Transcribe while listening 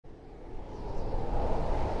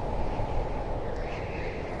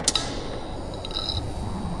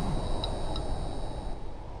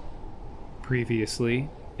Previously,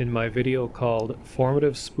 in my video called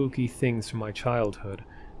Formative Spooky Things from My Childhood,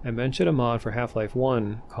 I mentioned a mod for Half-Life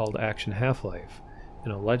 1 called Action Half-Life,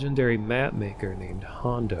 and a legendary map maker named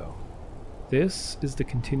Hondo. This is the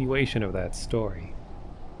continuation of that story.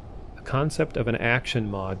 The concept of an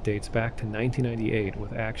action mod dates back to 1998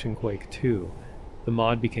 with Action Quake 2. The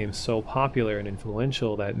mod became so popular and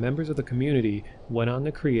influential that members of the community went on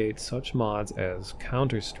to create such mods as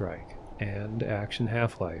Counter-Strike and Action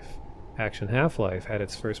Half-Life. Action Half-Life had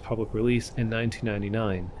its first public release in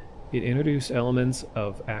 1999. It introduced elements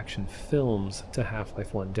of action films to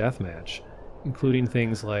Half-Life 1 Deathmatch, including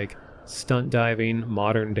things like stunt diving,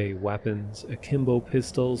 modern-day weapons, akimbo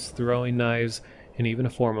pistols, throwing knives, and even a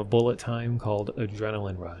form of bullet time called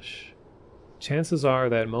Adrenaline Rush. Chances are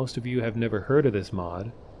that most of you have never heard of this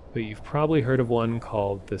mod, but you've probably heard of one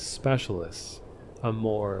called The Specialists, a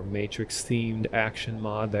more Matrix-themed action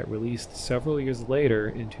mod that released several years later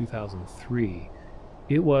in 2003.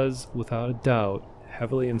 It was, without a doubt,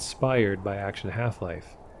 heavily inspired by Action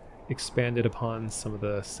Half-Life, expanded upon some of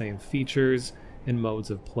the same features and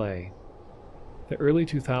modes of play. The early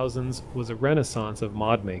 2000s was a renaissance of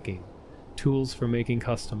mod making. Tools for making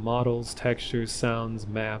custom models, textures, sounds,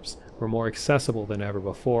 maps were more accessible than ever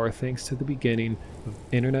before thanks to the beginning of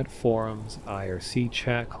internet forums, IRC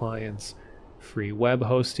chat clients, free web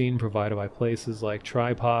hosting provided by places like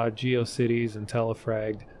Tripod, GeoCities, and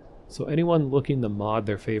Telefragged, so anyone looking to mod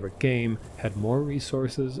their favorite game had more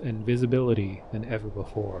resources and visibility than ever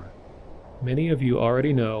before. Many of you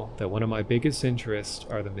already know that one of my biggest interests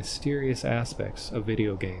are the mysterious aspects of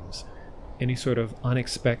video games. Any sort of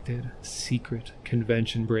unexpected, secret,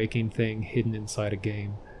 convention-breaking thing hidden inside a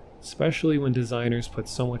game, especially when designers put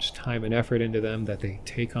so much time and effort into them that they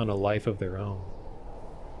take on a life of their own.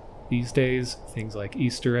 These days, things like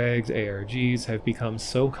Easter eggs, ARGs have become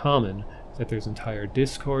so common that there's entire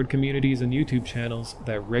Discord communities and YouTube channels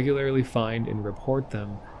that regularly find and report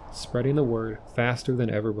them, spreading the word faster than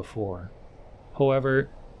ever before.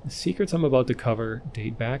 However, the secrets I'm about to cover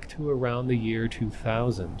date back to around the year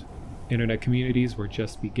 2000. Internet communities were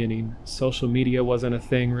just beginning, social media wasn't a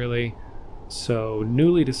thing really, so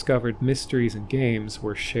newly discovered mysteries and games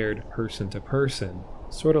were shared person to person,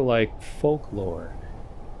 sort of like folklore.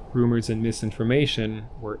 Rumors and misinformation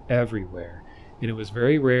were everywhere, and it was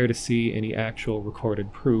very rare to see any actual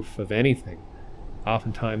recorded proof of anything.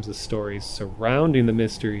 Oftentimes the stories surrounding the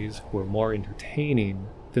mysteries were more entertaining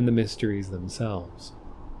than the mysteries themselves.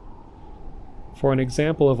 For an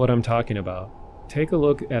example of what I'm talking about, take a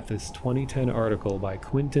look at this 2010 article by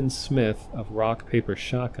Quintin Smith of Rock Paper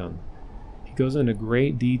Shotgun. He goes into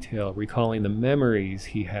great detail recalling the memories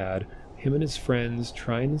he had, him and his friends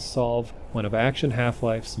trying to solve one of Action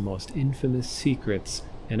Half-Life's most infamous secrets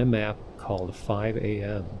in a map called 5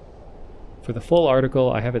 AM. For the full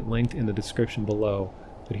article, I have it linked in the description below,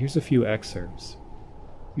 but here's a few excerpts.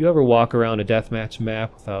 You ever walk around a deathmatch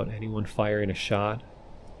map without anyone firing a shot?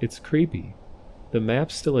 It's creepy. The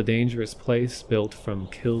map's still a dangerous place built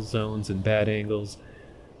from kill zones and bad angles,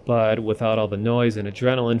 but without all the noise and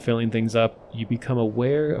adrenaline filling things up, you become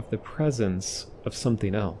aware of the presence of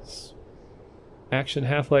something else. Action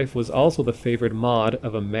Half-Life was also the favorite mod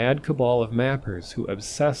of a mad cabal of mappers who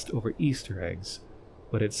obsessed over Easter eggs.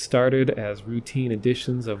 What had started as routine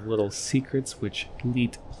additions of little secrets which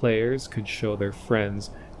elite players could show their friends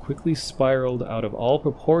quickly spiraled out of all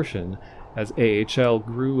proportion as AHL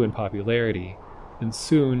grew in popularity, and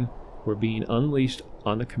soon were being unleashed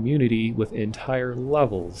on the community with entire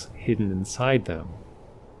levels hidden inside them.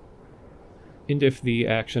 And if the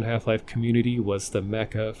Action Half-Life community was the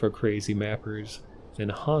mecca for crazy mappers, then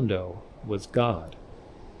Hondo was God.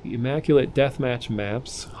 The immaculate deathmatch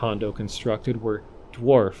maps Hondo constructed were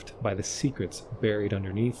dwarfed by the secrets buried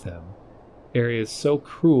underneath them. Areas so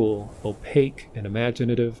cruel, opaque, and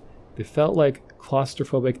imaginative, they felt like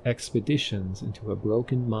claustrophobic expeditions into a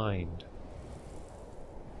broken mind.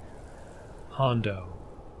 Hondo.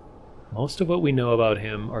 Most of what we know about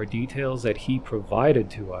him are details that he provided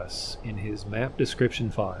to us in his map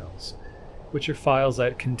description files, which are files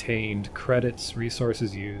that contained credits,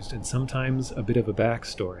 resources used, and sometimes a bit of a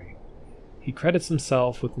backstory. He credits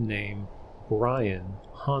himself with the name Brian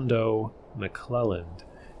Hondo McClelland,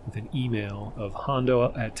 with an email of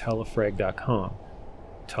hondo@telefrag.com.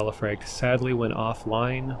 Telefrag sadly went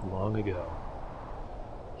offline long ago.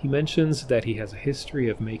 He mentions that he has a history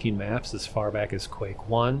of making maps as far back as Quake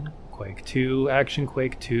 1, Quake 2, Action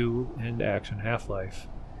Quake 2, and Action Half-Life.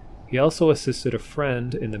 He also assisted a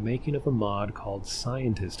friend in the making of a mod called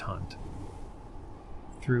Scientist Hunt.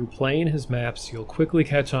 Through playing his maps, you'll quickly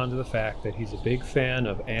catch on to the fact that he's a big fan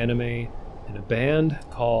of anime and a band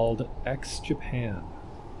called X Japan.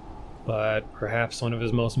 But perhaps one of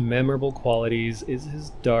his most memorable qualities is his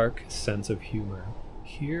dark sense of humor.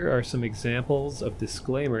 Here are some examples of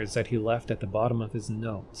disclaimers that he left at the bottom of his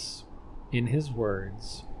notes. In his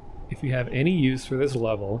words, "If you have any use for this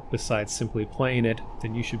level, besides simply playing it,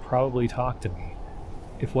 then you should probably talk to me.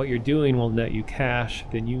 If what you're doing will net you cash,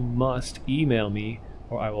 then you must email me,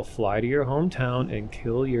 or I will fly to your hometown and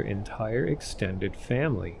kill your entire extended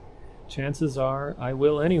family. Chances are I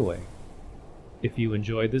will anyway. If you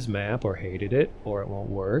enjoyed this map or hated it, or it won't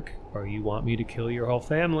work, or you want me to kill your whole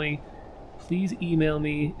family, please email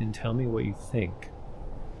me and tell me what you think."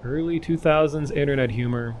 Early 2000s internet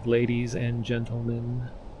humor, ladies and gentlemen.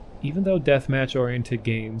 Even though deathmatch-oriented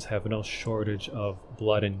games have no shortage of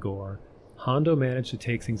blood and gore, Hondo managed to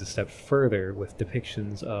take things a step further with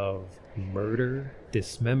depictions of murder,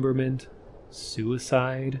 dismemberment,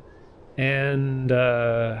 suicide, and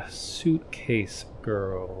Suitcase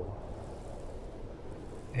Girl.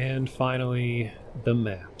 And finally, the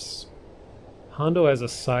maps. Hondo has a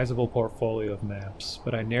sizable portfolio of maps,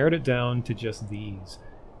 but I narrowed it down to just these,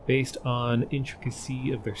 based on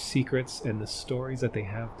intricacy of their secrets and the stories that they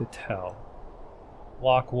have to tell.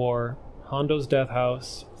 Block War, Hondo's Death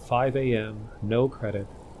House, 5 AM, No Credit,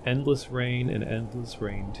 Endless Rain, and Endless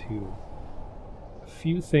Rain 2. A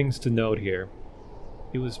few things to note here.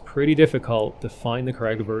 It was pretty difficult to find the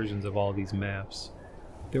correct versions of all these maps.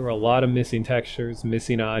 There were a lot of missing textures,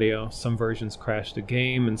 missing audio, some versions crashed the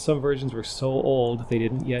game, and some versions were so old they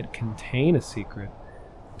didn't yet contain a secret.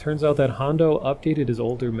 Turns out that Hondo updated his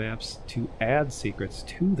older maps to add secrets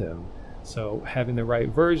to them, so having the right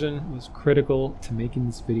version was critical to making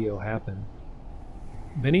this video happen.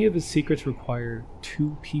 Many of his secrets require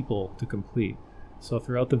 2 people to complete, so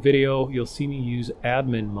throughout the video you'll see me use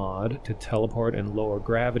admin mod to teleport and lower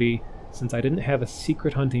gravity, since I didn't have a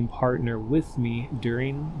secret hunting partner with me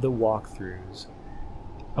during the walkthroughs.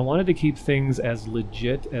 I wanted to keep things as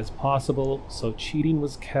legit as possible, so cheating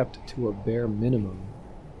was kept to a bare minimum.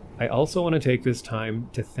 I also want to take this time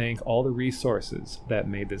to thank all the resources that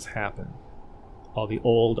made this happen. All the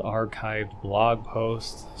old archived blog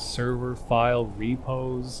posts, server file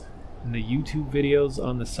repos, and the YouTube videos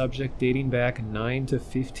on the subject dating back 9 to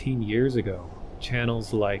 15 years ago.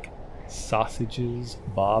 Channels like Sausages,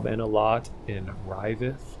 Bob and a Lot, and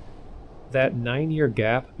Riveth. That 9-year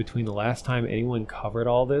gap between the last time anyone covered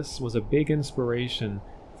all this was a big inspiration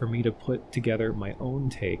for me to put together my own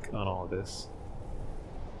take on all this.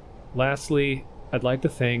 Lastly, I'd like to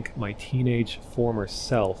thank my teenage former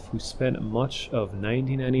self who spent much of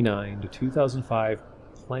 1999 to 2005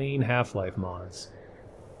 playing Half-Life mods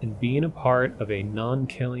and being a part of a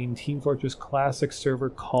non-killing Team Fortress Classic server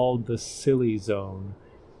called the Silly Zone.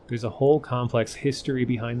 There's a whole complex history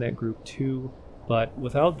behind that group too, but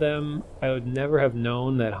without them, I would never have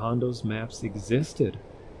known that Hondo's maps existed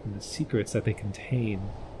and the secrets that they contain.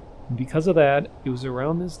 And because of that, it was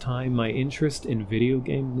around this time my interest in video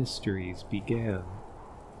game mysteries began.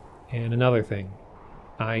 And another thing,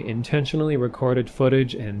 I intentionally recorded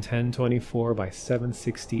footage in 1024 by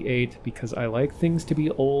 768 because I like things to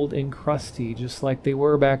be old and crusty just like they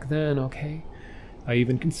were back then, okay? I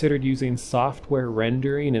even considered using software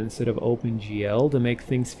rendering instead of OpenGL to make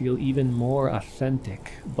things feel even more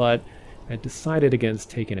authentic, but I decided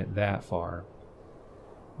against taking it that far.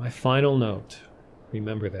 My final note,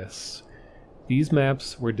 remember this. These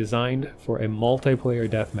maps were designed for a multiplayer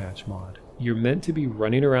deathmatch mod. You're meant to be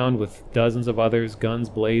running around with dozens of others, guns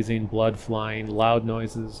blazing, blood flying, loud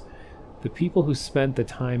noises. The people who spent the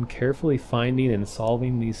time carefully finding and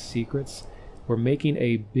solving these secrets were making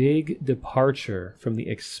a big departure from the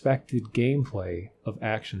expected gameplay of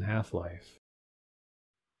Action Half-Life.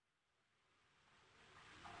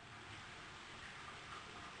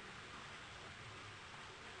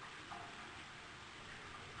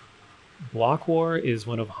 Block War is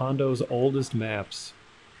one of Hondo's oldest maps.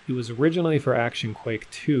 It was originally for Action Quake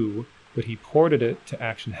 2, but he ported it to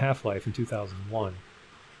Action Half-Life in 2001.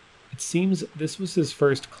 It seems this was his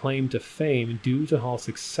first claim to fame due to how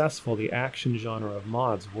successful the action genre of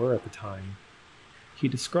mods were at the time. He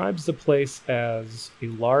describes the place as a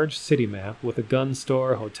large city map with a gun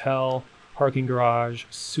store, hotel, parking garage,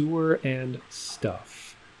 sewer, and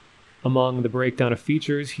stuff. Among the breakdown of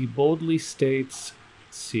features, he boldly states,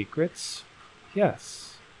 secrets? Yes.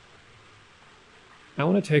 I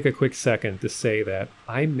want to take a quick second to say that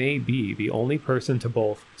I may be the only person to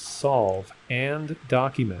both solve and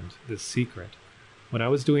document this secret. When I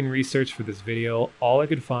was doing research for this video, all I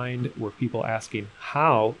could find were people asking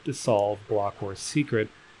how to solve Block War's secret,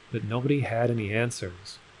 but nobody had any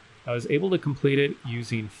answers. I was able to complete it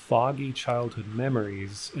using foggy childhood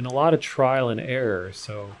memories and a lot of trial and error,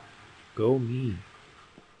 so go me.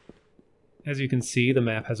 As you can see, the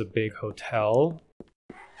map has a big hotel.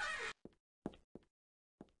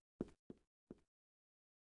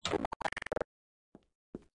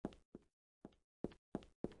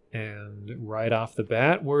 And right off the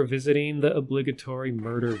bat, we're visiting the obligatory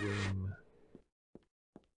murder room.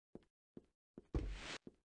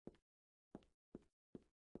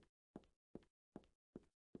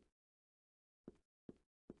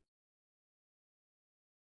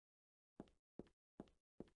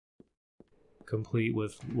 Complete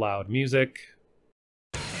with loud music.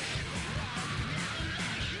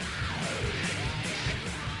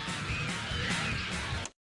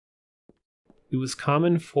 It was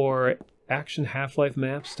common for action Half-Life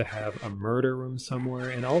maps to have a murder room somewhere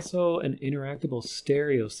and also an interactable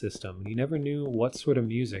stereo system. You never knew what sort of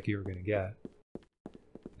music you were going to get.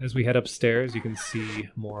 As we head upstairs, you can see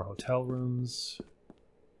more hotel rooms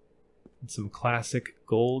and some classic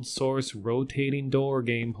Gold Source rotating door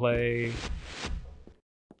gameplay.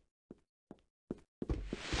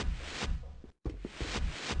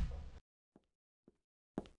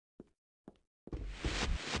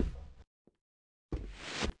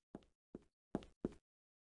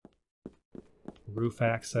 Roof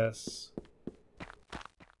access.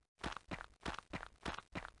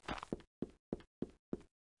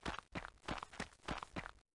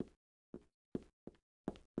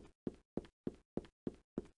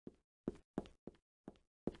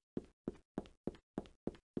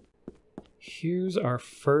 Here's our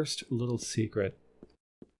first little secret.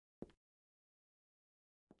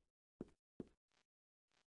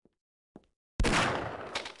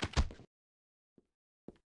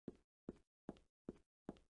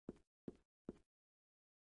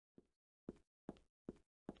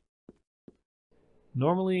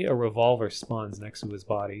 Normally, a revolver spawns next to his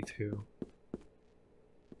body, too.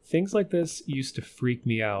 Things like this used to freak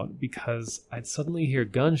me out because I'd suddenly hear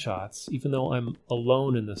gunshots even though I'm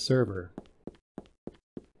alone in the server.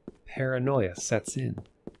 Paranoia sets in.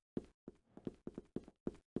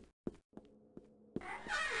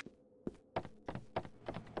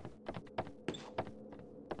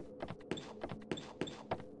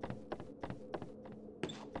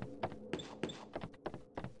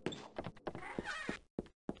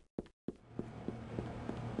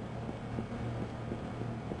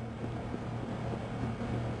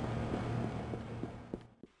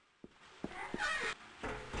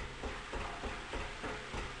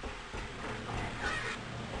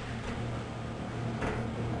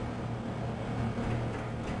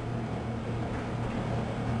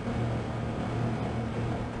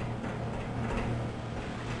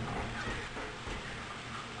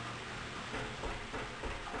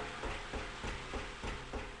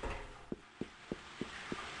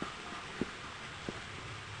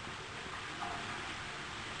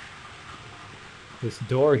 This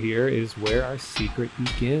door here is where our secret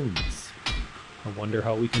begins. I wonder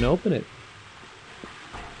how we can open it.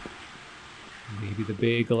 Maybe the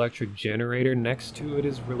big electric generator next to it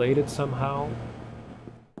is related somehow?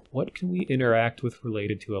 What can we interact with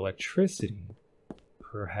related to electricity?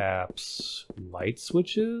 Perhaps light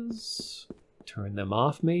switches? Turn them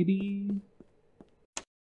off, maybe?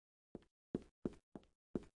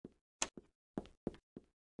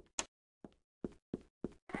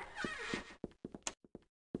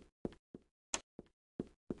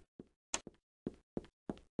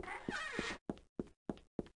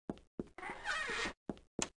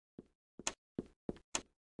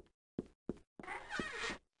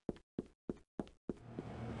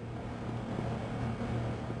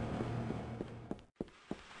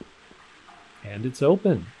 And it's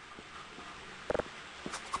open.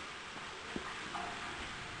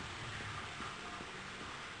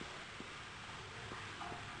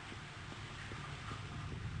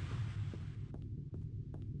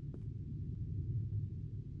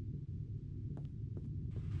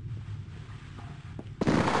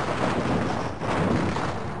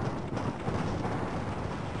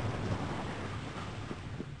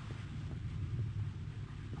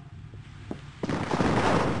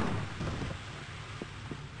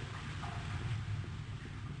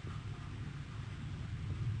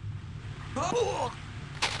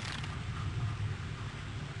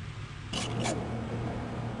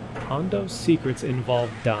 Hondo's secrets involve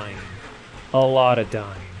dying. A lot of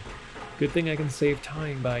dying. Good thing I can save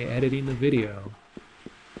time by editing the video.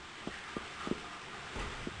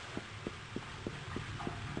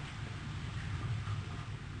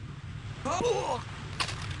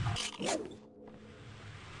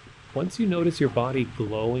 Once you notice your body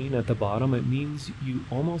glowing at the bottom, it means you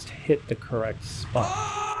almost hit the correct spot.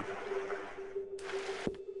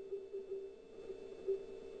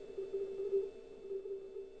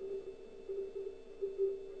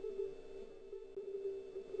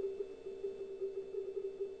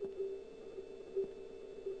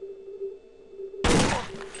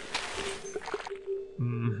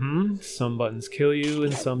 some buttons kill you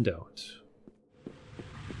and some don't.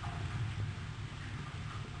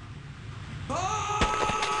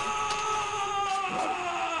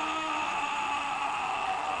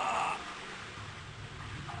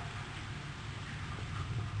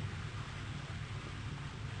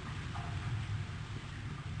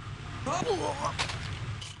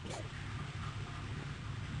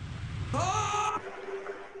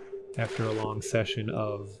 After a long session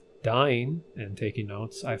of dying and taking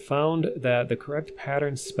notes, I found that the correct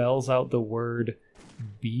pattern spells out the word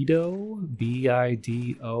Bido,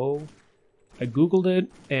 B-I-D-O. I googled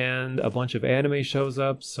it and a bunch of anime shows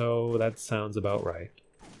up, so that sounds about right.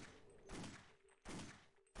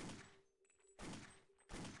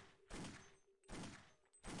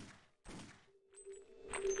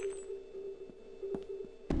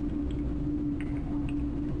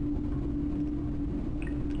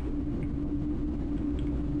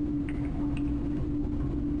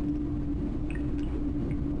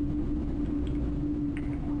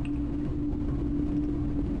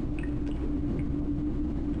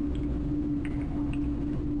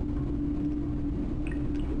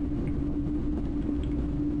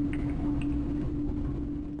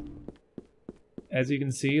 As you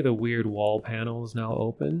can see, the weird wall panel is now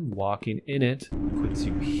open. Walking in it puts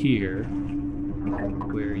you here,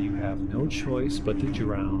 where you have no choice but to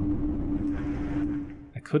drown.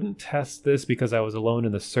 I couldn't test this because I was alone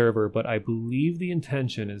in the server, but I believe the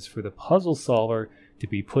intention is for the puzzle solver to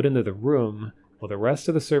be put into the room while the rest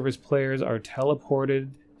of the server's players are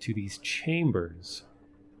teleported to these chambers.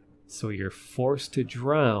 So you're forced to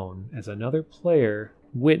drown as another player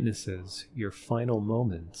witnesses your final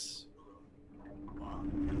moments.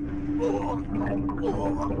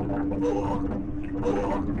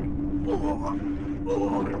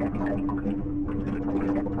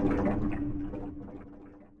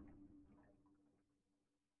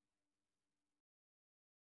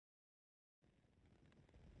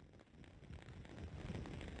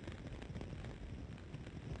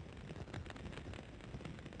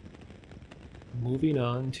 Moving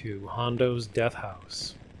on to Hondo's Death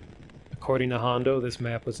House. According to Hondo, this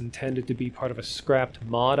map was intended to be part of a scrapped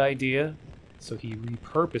mod idea, so he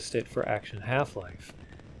repurposed it for Action Half-Life.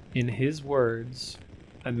 In his words,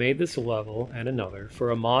 I made this level and another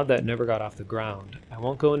for a mod that never got off the ground. I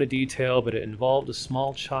won't go into detail, but it involved a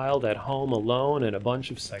small child at home alone and a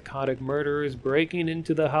bunch of psychotic murderers breaking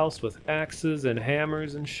into the house with axes and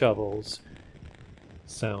hammers and shovels.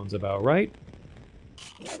 Sounds about right.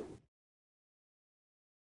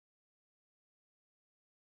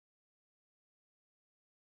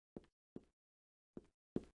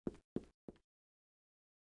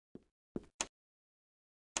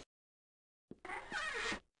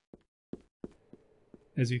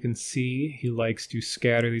 As you can see, he likes to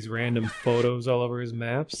scatter these random photos all over his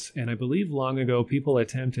maps, and I believe long ago people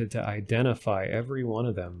attempted to identify every one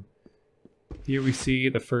of them. Here we see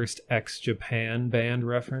the first ex-Japan band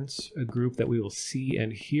reference, a group that we will see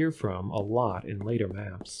and hear from a lot in later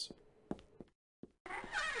maps.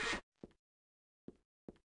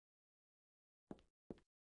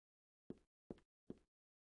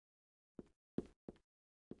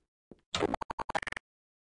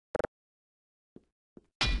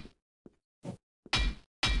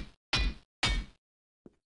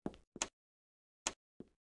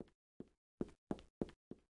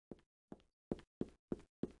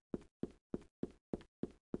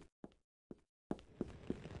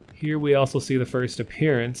 Here we also see the first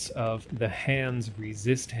appearance of The Hands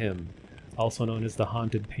Resist Him, also known as the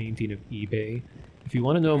Haunted Painting of eBay. If you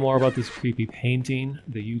want to know more about this creepy painting,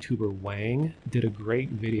 the YouTuber Wang did a great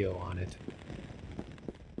video on it.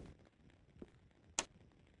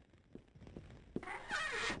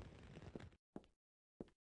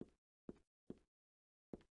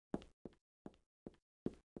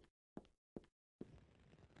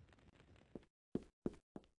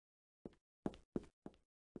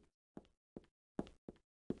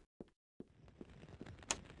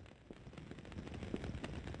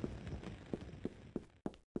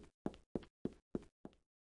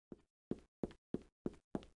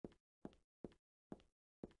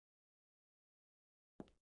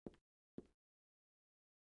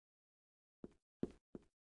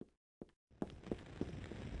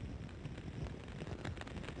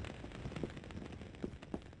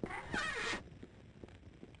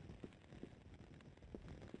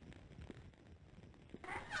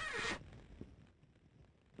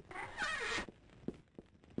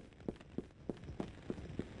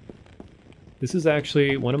 This is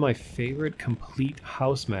actually one of my favorite complete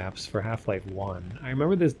house maps for Half-Life 1. I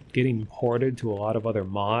remember this getting ported to a lot of other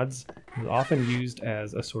mods. It was often used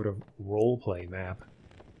as a sort of roleplay map.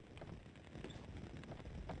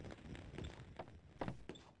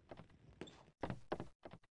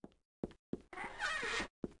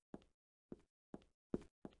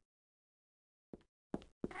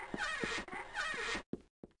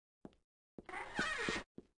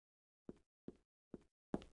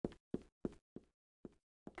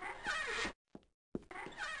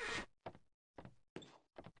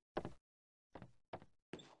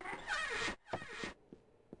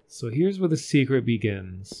 So here's where the secret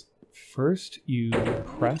begins. First, you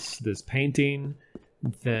press this painting,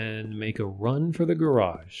 then make a run for the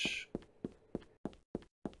garage.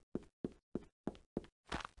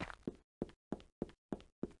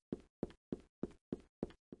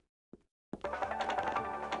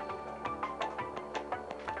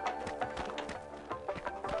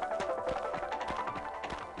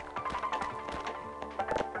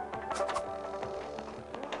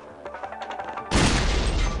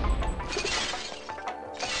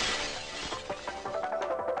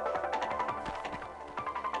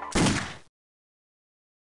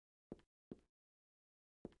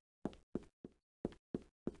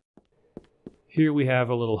 Here we have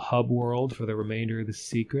a little hub world for the remainder of the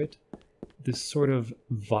secret. This sort of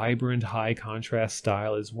vibrant, high contrast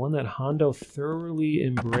style is one that Hondo thoroughly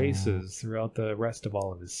embraces throughout the rest of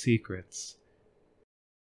all of his secrets.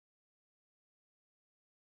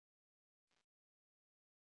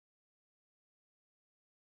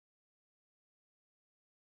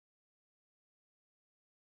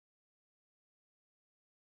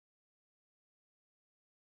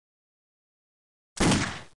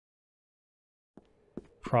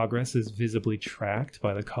 Progress is visibly tracked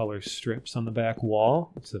by the color strips on the back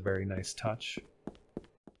wall. It's a very nice touch.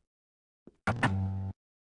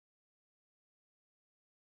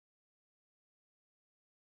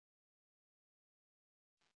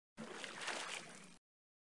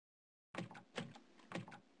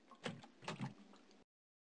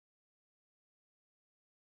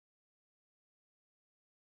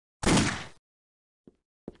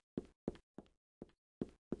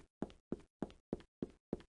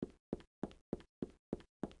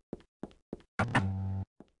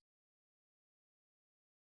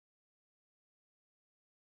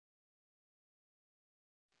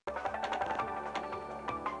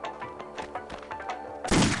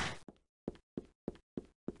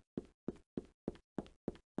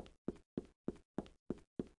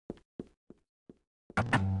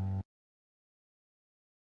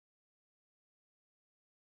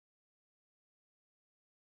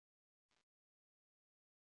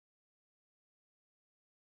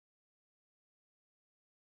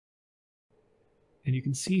 And you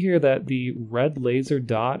can see here that the red laser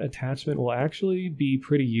dot attachment will actually be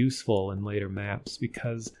pretty useful in later maps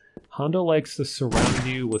because Hondo likes to surround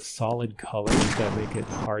you with solid colors that make it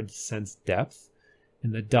hard to sense depth,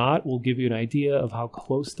 and the dot will give you an idea of how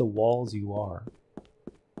close to walls you are.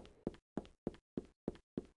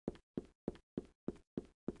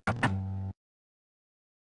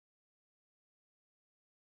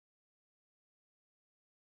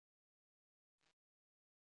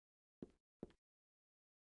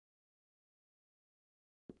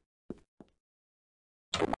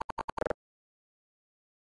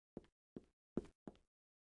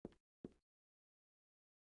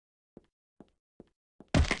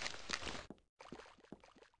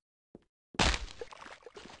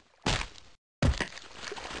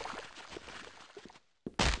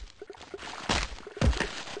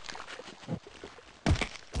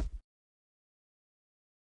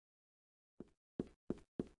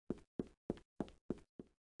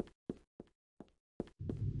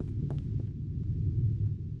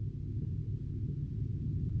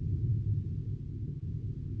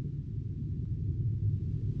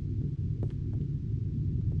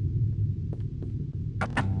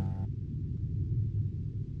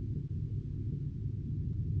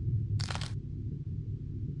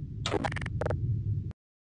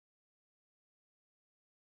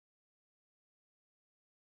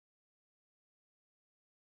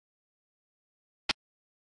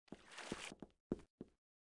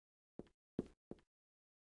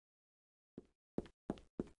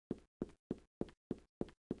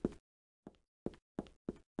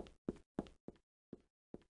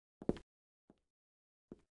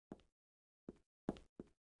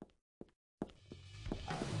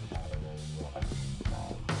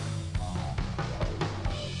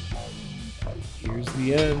 Here's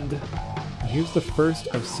the end. Here's the first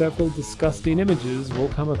of several disgusting images we'll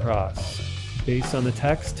come across. Based on the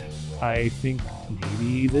text, I think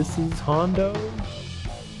maybe this is Hondo?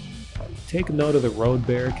 Take note of the road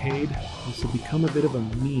barricade. This will become a bit of a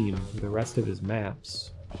meme for the rest of his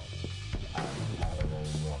maps.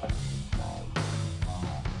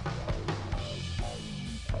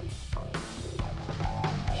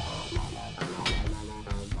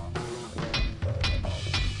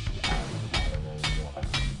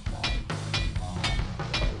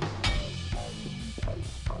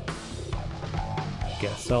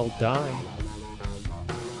 Guess I'll die.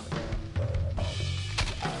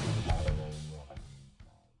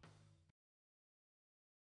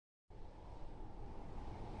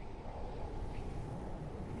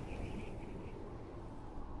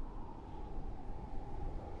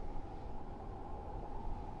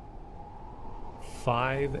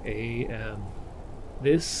 5 a.m.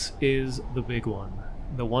 This is the big one,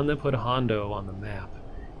 the one that put Hondo on the map,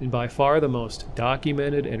 and by far the most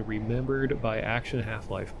documented and remembered by Action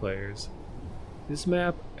Half-Life players. This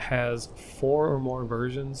map has 4 or more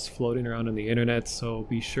versions floating around on the internet, so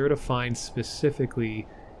be sure to find specifically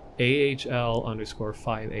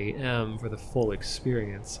AHL_5AM for the full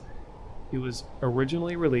experience. It was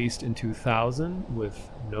originally released in 2000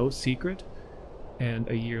 with no secret, and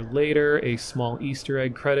a year later a small Easter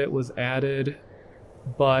egg credit was added,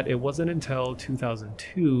 but it wasn't until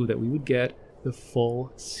 2002 that we would get the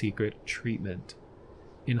full secret treatment.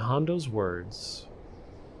 In Hondo's words,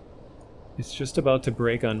 "It's just about to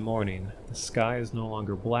break on morning. The sky is no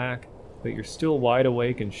longer black, but you're still wide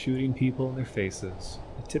awake and shooting people in their faces.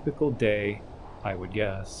 A typical day, I would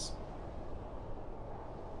guess."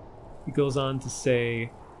 He goes on to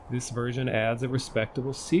say, this version adds a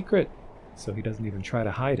respectable secret, so he doesn't even try to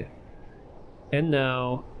hide it. And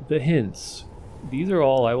now, the hints. These are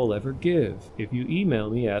all I will ever give. If you email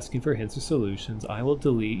me asking for hints or solutions, I will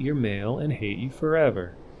delete your mail and hate you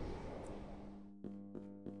forever.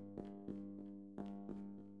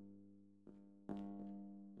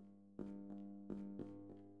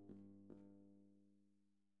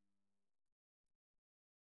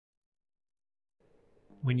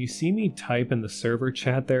 When you see me type in the server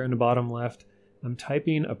chat there in the bottom left, I'm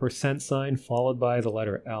typing a % followed by the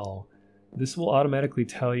letter L. This will automatically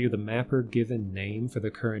tell you the mapper given name for the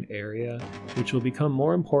current area, which will become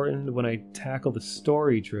more important when I tackle the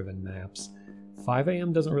story-driven maps.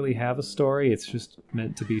 5am doesn't really have a story, it's just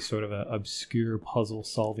meant to be sort of an obscure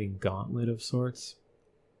puzzle-solving gauntlet of sorts.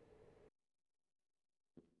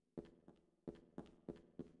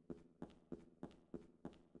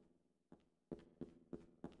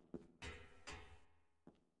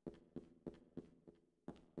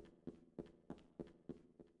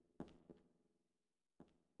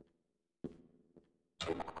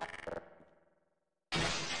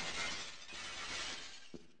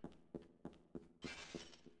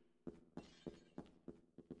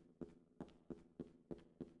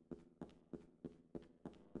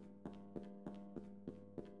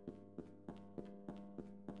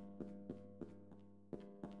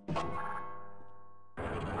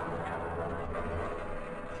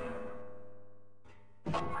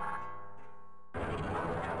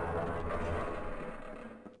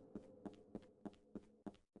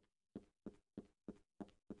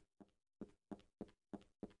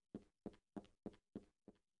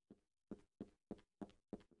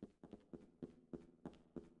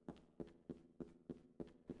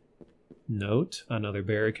 Note, another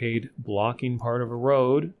barricade blocking part of a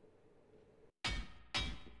road.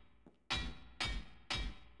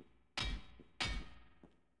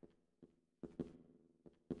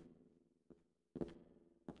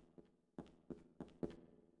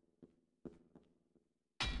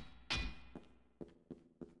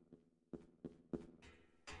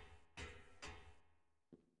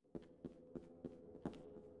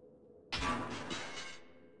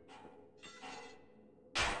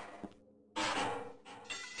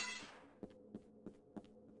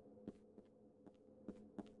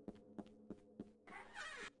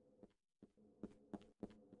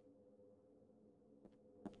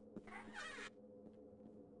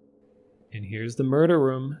 And here's the murder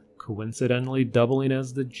room, coincidentally doubling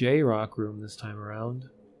as the J-Rock room this time around.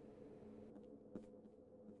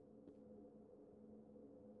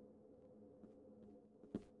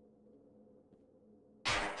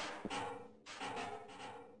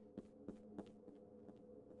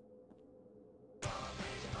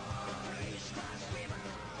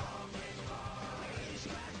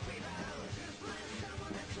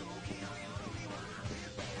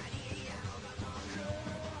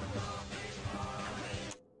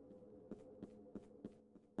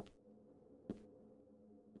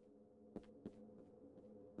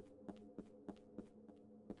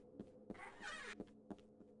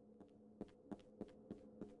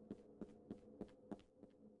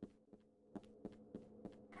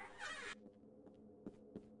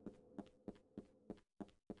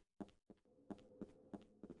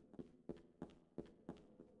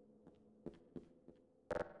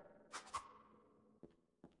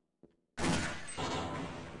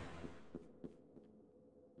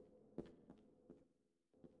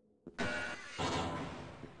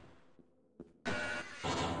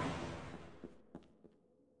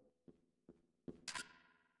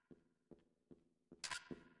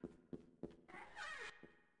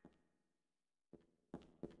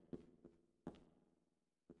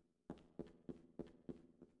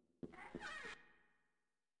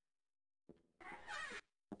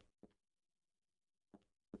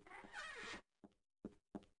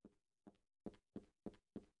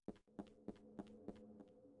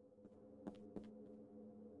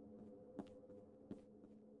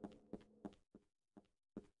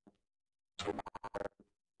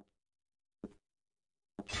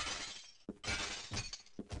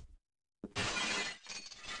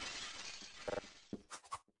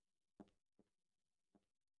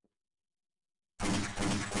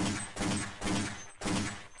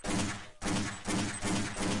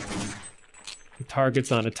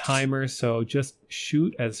 target's on a timer, so just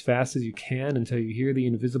shoot as fast as you can until you hear the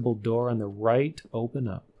invisible door on the right open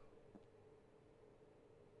up.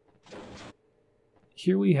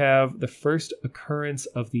 Here we have the first occurrence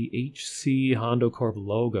of the HC Hondo Corp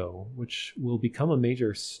logo, which will become a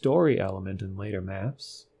major story element in later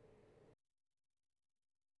maps.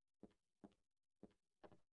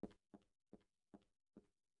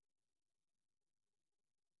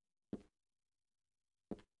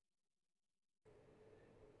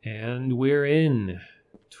 And we're in.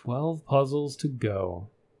 12 puzzles to go.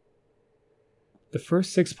 The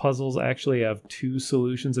first 6 puzzles actually have 2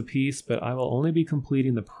 solutions apiece, but I will only be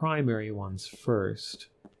completing the primary ones first.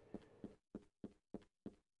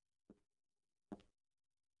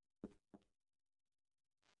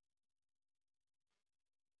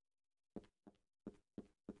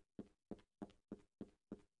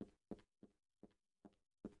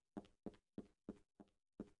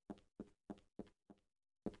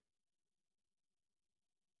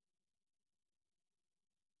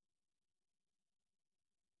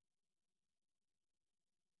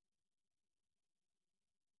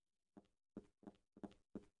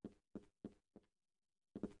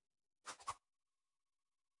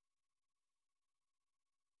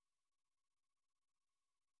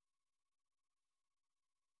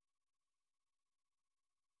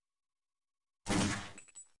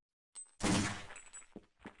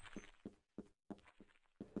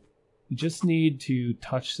 You just need to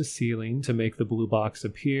touch the ceiling to make the blue box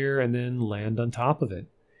appear and then land on top of it.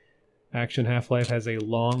 Action Half-Life has a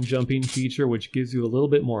long jumping feature which gives you a little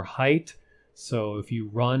bit more height, so if you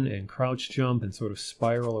run and crouch jump and sort of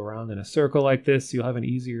spiral around in a circle like this, you'll have an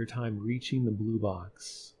easier time reaching the blue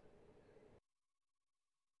box.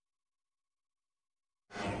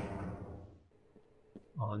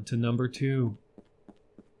 On to number 2.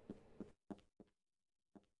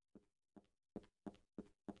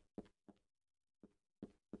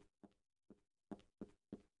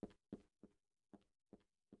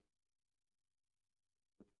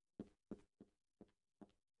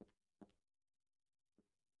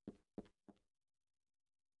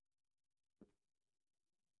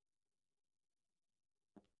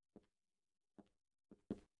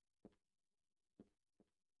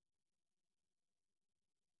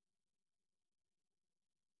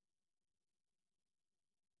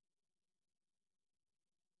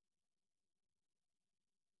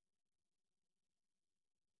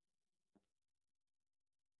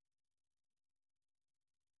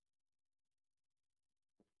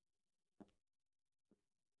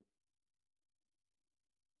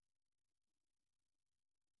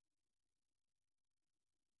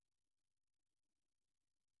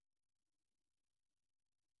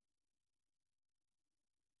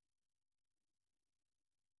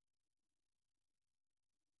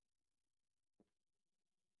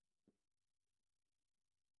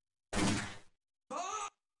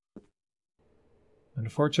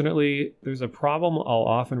 Unfortunately, there's a problem I'll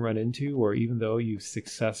often run into where even though you've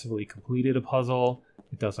successfully completed a puzzle,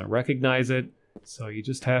 it doesn't recognize it, so you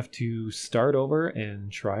just have to start over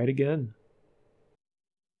and try it again.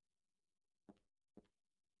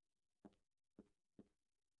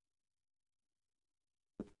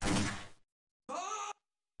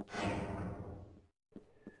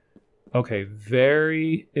 Okay,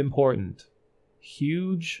 very important.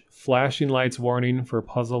 Huge flashing lights warning for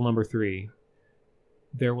puzzle number 3.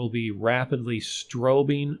 There will be rapidly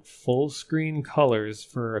strobing full screen colors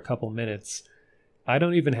for a couple minutes. I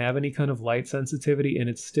don't even have any kind of light sensitivity and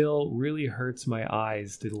it still really hurts my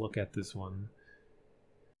eyes to look at this one.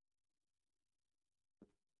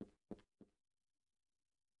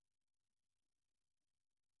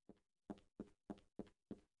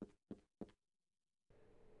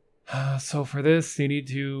 So for this, you need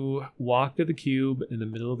to walk to the cube in the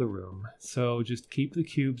middle of the room. So just keep the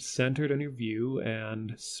cube centered on your view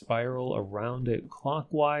and spiral around it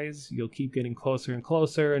clockwise. You'll keep getting closer and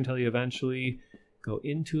closer until you eventually go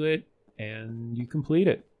into it and you complete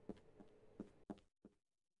it.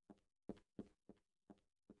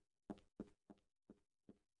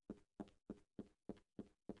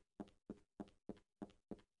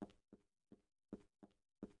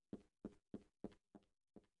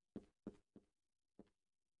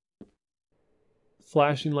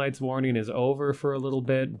 Flashing lights warning is over for a little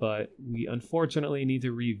bit, but we unfortunately need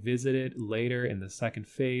to revisit it later in the second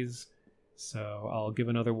phase, so I'll give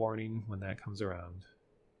another warning when that comes around.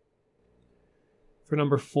 For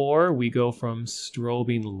number 4, we go from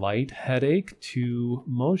strobing light headache to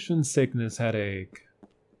motion sickness headache.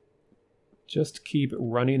 Just keep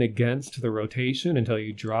running against the rotation until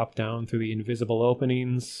you drop down through the invisible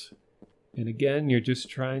openings. And again, you're just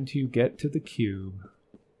trying to get to the cube.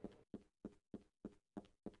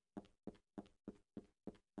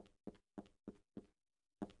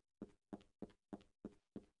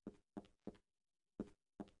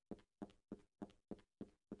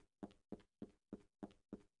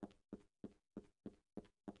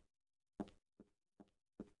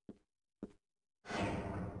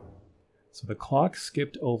 So the clock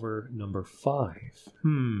skipped over number 5.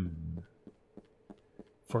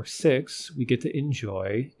 For 6, we get to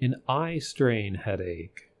enjoy an eye strain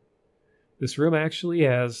headache. This room actually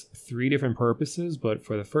has 3 different purposes, but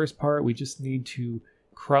for the first part, we just need to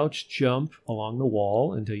crouch jump along the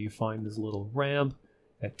wall until you find this little ramp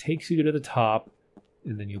that takes you to the top,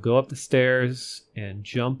 and then you go up the stairs and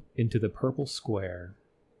jump into the purple square.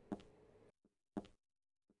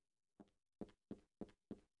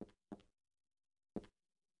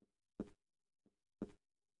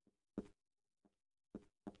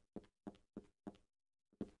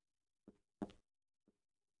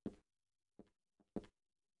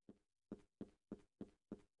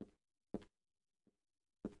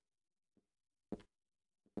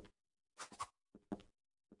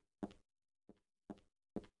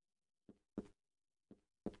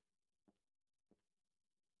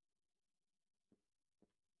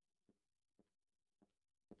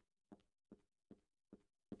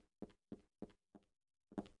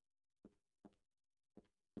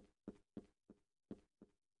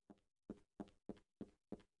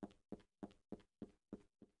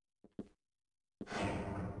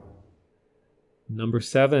 Number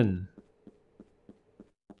 7.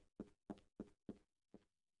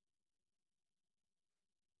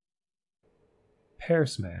 Pear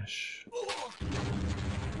Smash.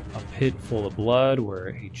 A pit full of blood where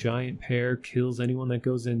a giant pear kills anyone that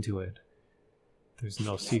goes into it. There's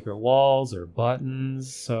no secret walls or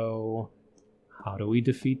buttons, so how do we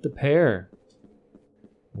defeat the pear?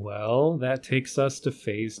 Well, that takes us to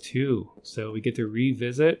phase 2. So we get to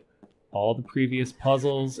revisit all the previous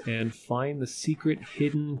puzzles and find the secret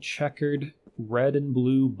hidden checkered red and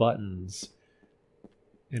blue buttons.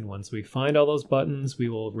 And once we find all those buttons, we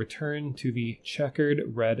will return to the checkered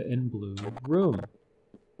red and blue room.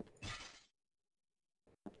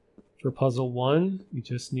 For puzzle 1, you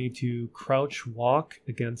just need to crouch walk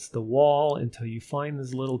against the wall until you find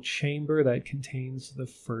this little chamber that contains the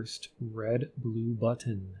first red-blue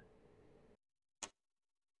button.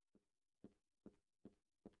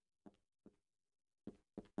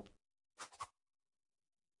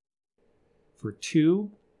 For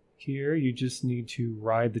 2, here you just need to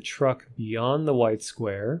ride the truck beyond the white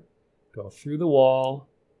square, go through the wall,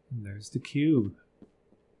 and there's the cube.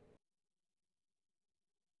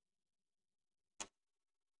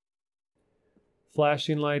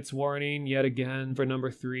 Flashing lights warning yet again for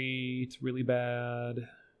number 3. It's really bad.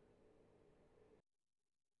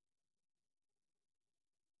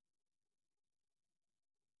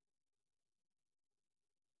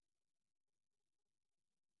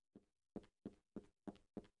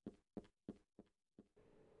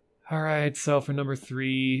 Alright, so for number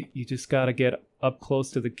 3, you just gotta get up close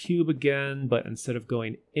to the cube again, but instead of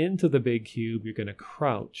going into the big cube, you're gonna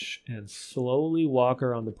crouch and slowly walk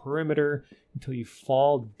around the perimeter until you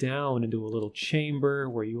fall down into a little chamber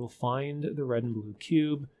where you will find the red and blue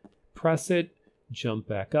cube, press it, jump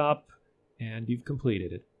back up, and you've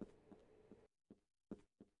completed it.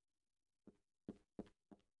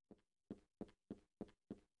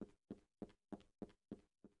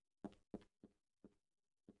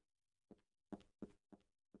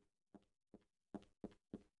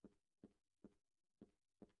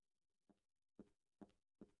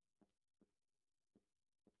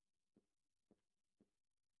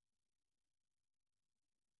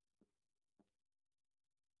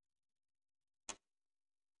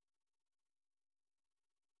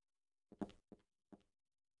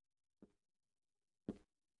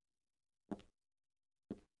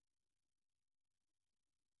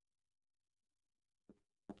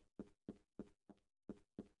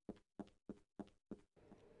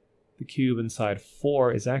 The cube inside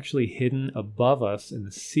 4 is actually hidden above us in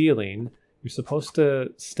the ceiling. You're supposed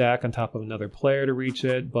to stack on top of another player to reach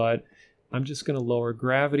it, but I'm just going to lower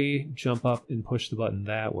gravity, jump up, and push the button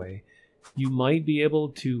that way. You might be able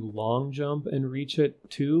to long jump and reach it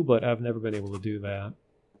too, but I've never been able to do that.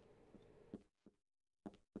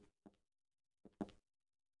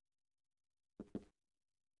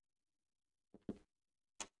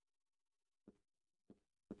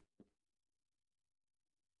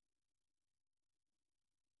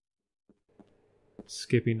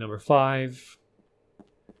 Skipping number 5.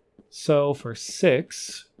 So for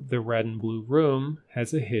 6, the red and blue room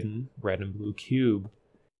has a hidden red and blue cube.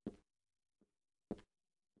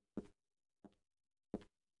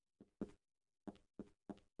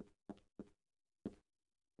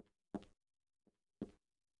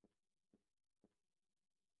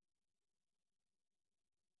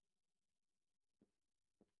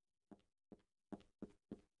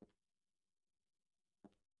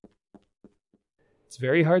 It's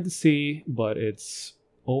very hard to see, but it's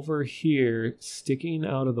over here sticking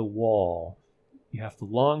out of the wall. You have to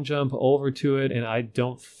long jump over to it, and I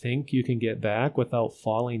don't think you can get back without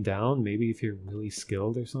falling down. Maybe if you're really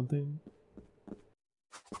skilled or something.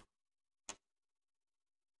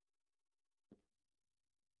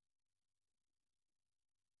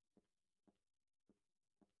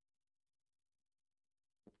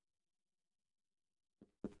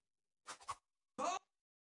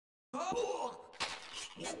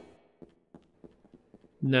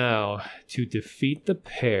 Now, to defeat the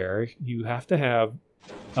pair, you have to have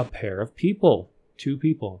a pair of people. 2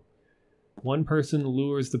 people. One person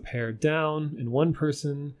lures the pair down, and one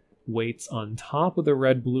person waits on top of the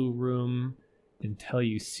red-blue room until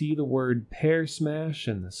you see the word pair smash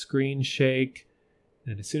and the screen shake.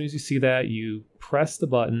 And as soon as you see that, you press the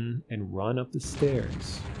button and run up the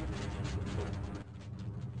stairs.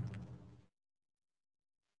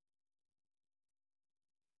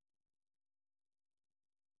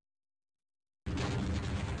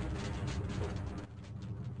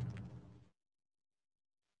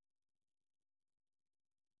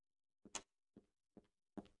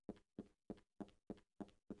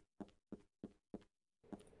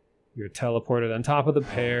 You're teleported on top of the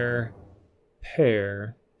pair.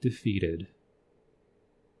 Pair defeated.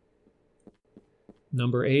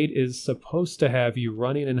 Number 8 is supposed to have you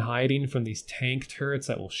running and hiding from these tank turrets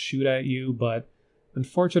that will shoot at you, but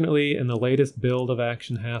unfortunately, in the latest build of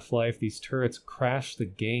Action Half-Life, these turrets crash the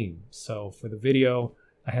game. So for the video,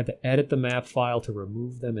 I had to edit the map file to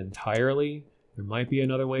remove them entirely. There might be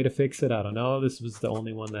another way to fix it, I don't know. This was the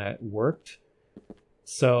only one that worked.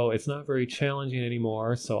 So it's not very challenging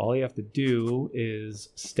anymore, so all you have to do is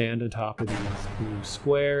stand on top of these blue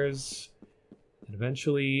squares, and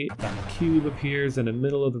eventually a cube appears in the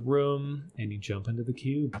middle of the room, and you jump into the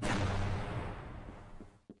cube.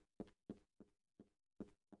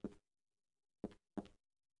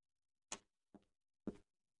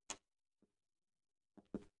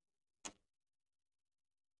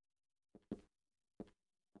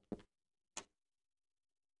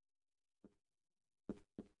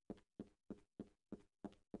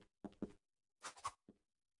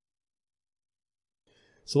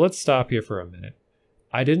 So let's stop here for a minute.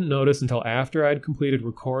 I didn't notice until after I'd completed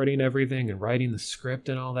recording everything and writing the script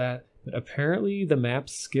and all that, but apparently the map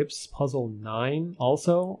skips puzzle 9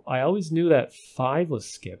 also. I always knew that 5 was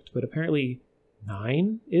skipped, but apparently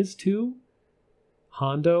 9 is too?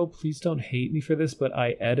 Hondo, please don't hate me for this, but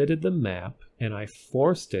I edited the map and I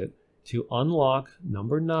forced it to unlock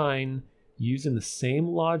number 9 using the same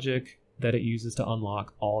logic that it uses to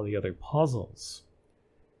unlock all the other puzzles.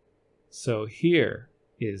 So here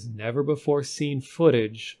is never before seen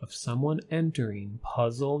footage of someone entering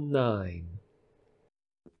puzzle 9.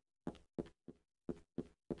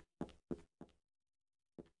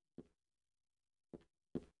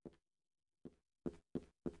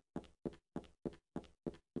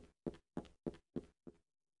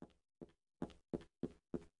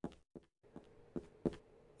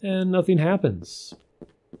 And nothing happens.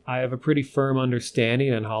 I have a pretty firm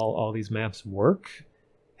understanding on how all these maps work,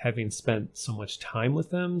 having spent so much time with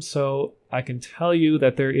them, so I can tell you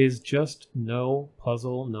that there is just no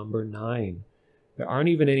puzzle number 9. There aren't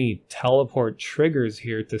even any teleport triggers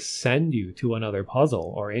here to send you to another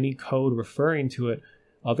puzzle, or any code referring to it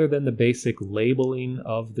other than the basic labeling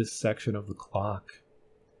of this section of the clock.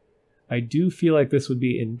 I do feel like this would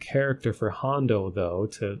be in character for Hondo, though,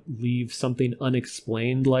 to leave something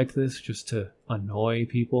unexplained like this just to annoy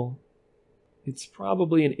people. It's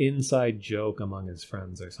probably an inside joke among his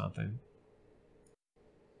friends or something.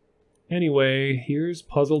 Anyway, here's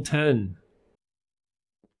puzzle 10.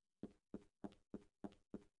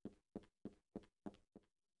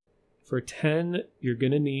 For 10, you're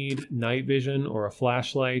going to need night vision or a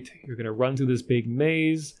flashlight. You're going to run through this big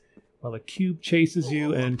maze while a cube chases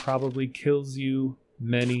you and probably kills you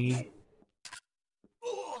many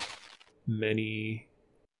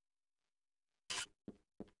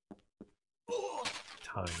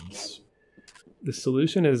times. The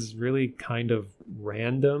solution is really kind of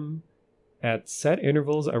random. At set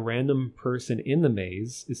intervals, a random person in the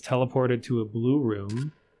maze is teleported to a blue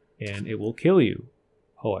room and it will kill you.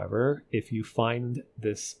 However, if you find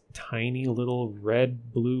this tiny little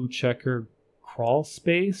red-blue checker crawl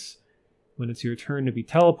space, when it's your turn to be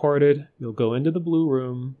teleported, you'll go into the blue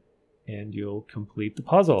room and you'll complete the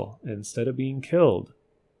puzzle instead of being killed.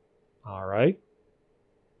 All right?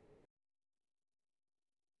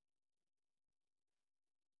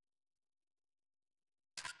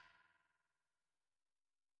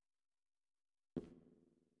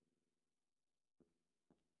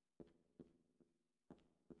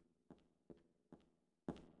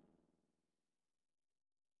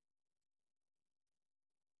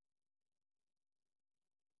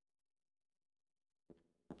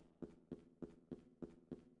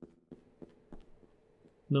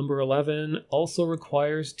 Number 11 also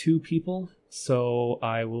requires 2 people, so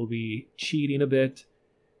I will be cheating a bit.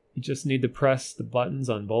 You just need to press the buttons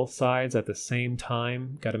on both sides at the same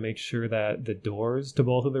time. Got to make sure that the doors to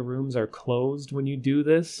both of the rooms are closed when you do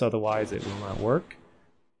this, otherwise it will not work.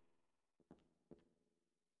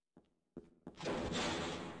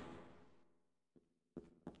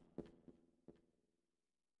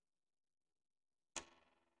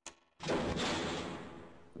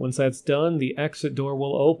 Once that's done, the exit door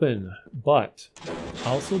will open, but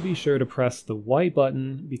also be sure to press the white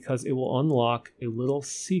button because it will unlock a little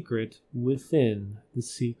secret within the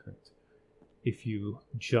secret. If you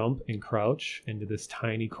jump and crouch into this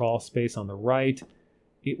tiny crawl space on the right,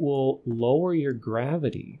 it will lower your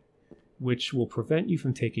gravity, which will prevent you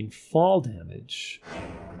from taking fall damage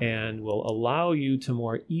and will allow you to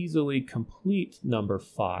more easily complete number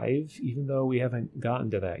 5, even though we haven't gotten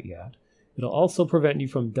to that yet. It'll also prevent you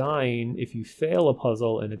from dying if you fail a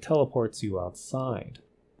puzzle and it teleports you outside.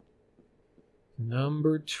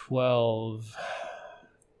 Number 12.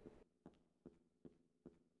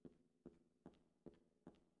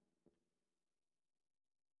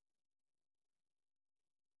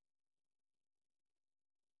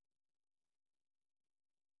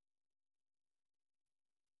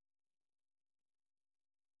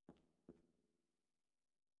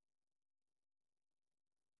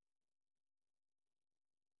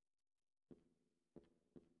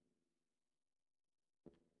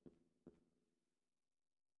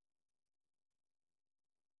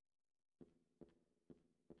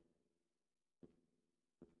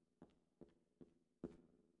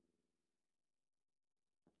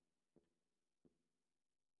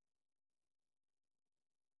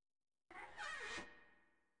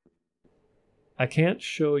 I can't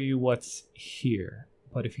show you what's here,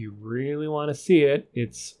 but if you really want to see it,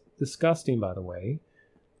 it's disgusting, by the way.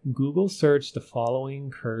 Google search the following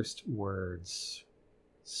cursed words: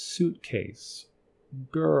 suitcase,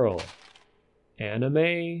 girl,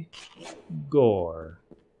 anime, gore.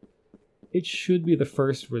 It should be the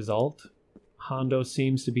first result. Hondo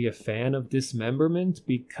seems to be a fan of dismemberment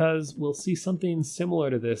because we'll see something similar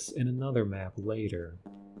to this in another map later.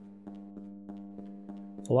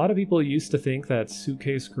 A lot of people used to think that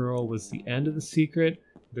Suitcase Girl was the end of the secret.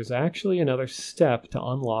 There's actually another step to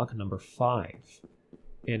unlock number 5,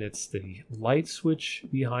 and it's the light switch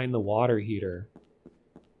behind the water heater.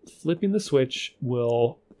 Flipping the switch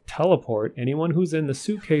will teleport anyone who's in the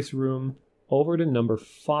suitcase room over to number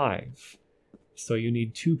 5. So you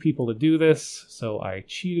need 2 people to do this, so I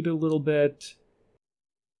cheated a little bit.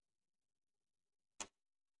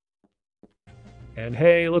 And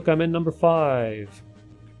hey, look, I'm in number 5.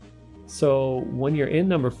 So when you're in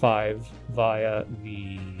number 5 via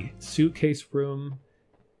the suitcase room,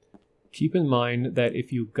 keep in mind that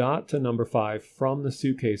if you got to number 5 from the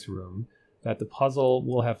suitcase room, that the puzzle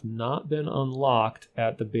will have not been unlocked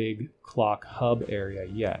at the big clock hub area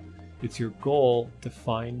yet. It's your goal to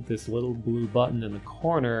find this little blue button in the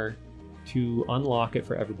corner to unlock it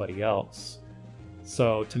for everybody else.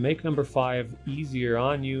 So to make number 5 easier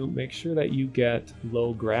on you, make sure that you get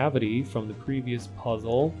low gravity from the previous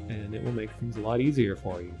puzzle, and it will make things a lot easier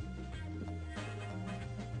for you.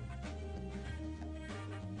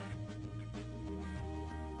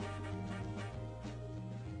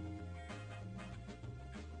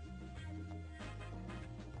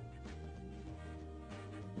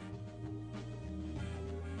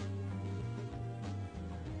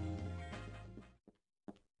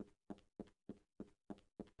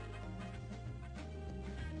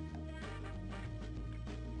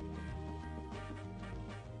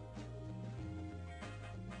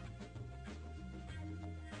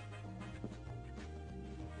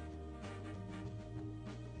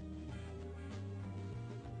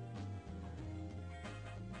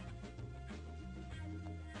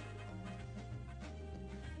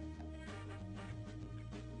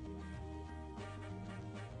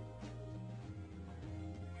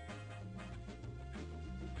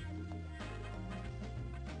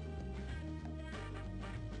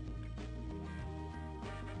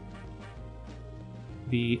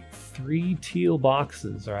 The 3 teal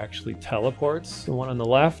boxes are actually teleports. The one on the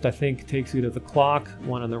left, I think, takes you to the clock,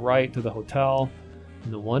 one on the right to the hotel,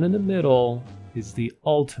 and the one in the middle is the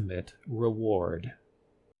ultimate reward.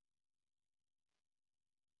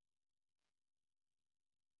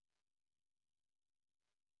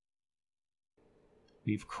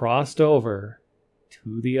 We've crossed over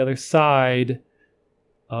to the other side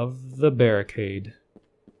of the barricade,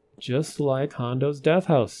 just like Hondo's Death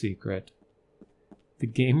House secret. The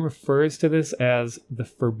game refers to this as the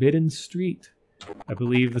Forbidden Street. I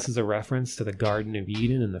believe this is a reference to the Garden of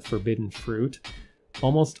Eden and the forbidden fruit.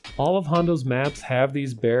 Almost all of Hondo's maps have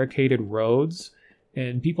these barricaded roads,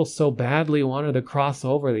 and people so badly wanted to cross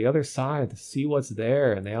over the other side to see what's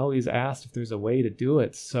there, and they always asked if there's a way to do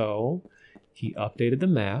it. So he updated the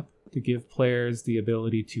map to give players the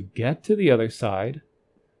ability to get to the other side,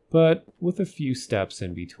 but with a few steps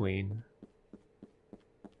in between.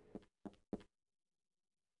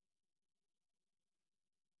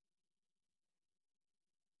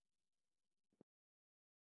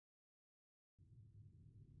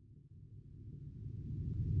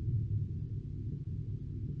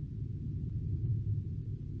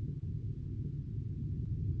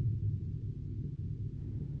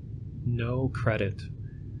 No credit.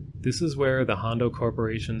 This is where the Hondo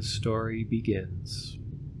Corporation's story begins.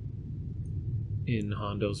 In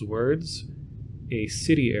Hondo's words, a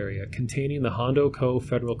city area containing the Hondo Co.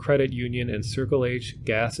 Federal Credit Union and Circle H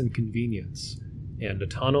Gas and Convenience, and a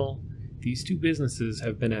tunnel, these two businesses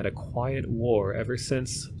have been at a quiet war ever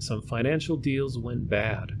since some financial deals went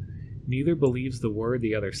bad. Neither believes the word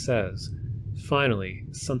the other says. Finally,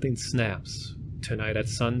 something snaps. Tonight at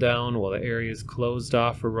sundown, while the area is closed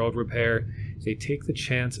off for road repair, they take the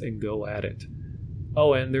chance and go at it.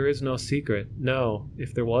 Oh, and there is no secret. No,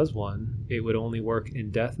 if there was one, it would only work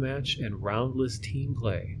in deathmatch and roundless team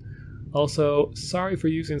play. Also, sorry for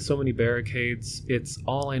using so many barricades. It's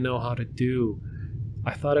all I know how to do.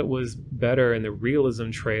 I thought it was better in the realism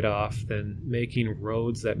trade-off than making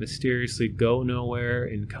roads that mysteriously go nowhere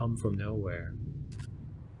and come from nowhere.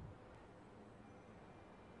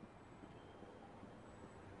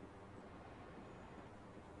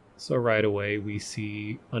 So right away we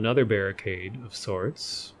see another barricade of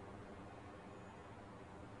sorts.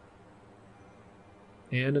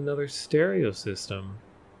 And another stereo system.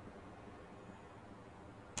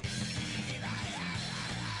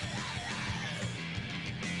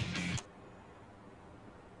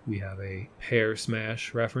 We have a Pair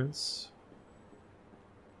Smash reference.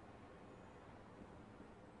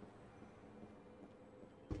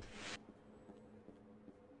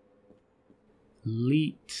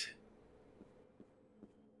 Leet.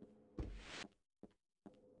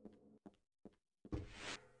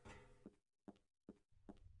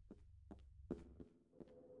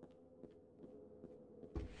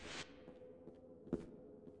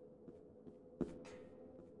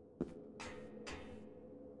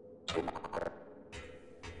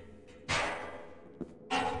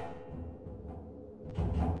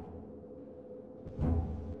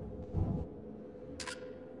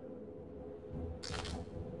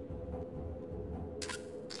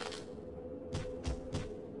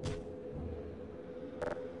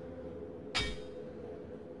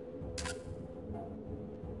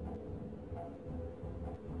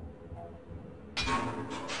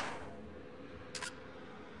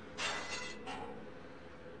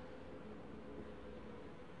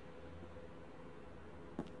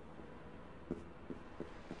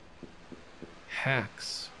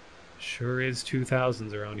 Hacks. Sure is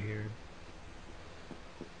 2000s around here.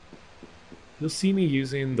 You'll see me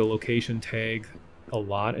using the location tag a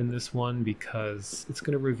lot in this one because it's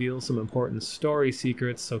going to reveal some important story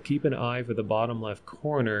secrets, so keep an eye for the bottom left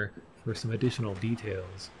corner for some additional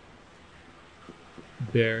details.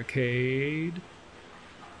 Barricade.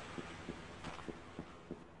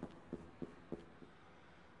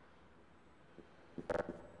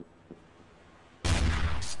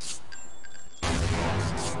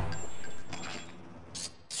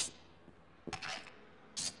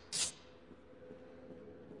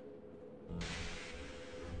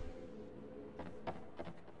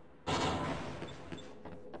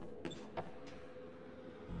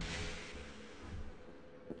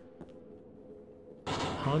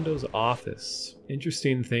 Hondo's office.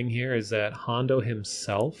 Interesting thing here is that Hondo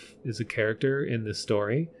himself is a character in this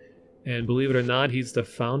story, and believe it or not, he's the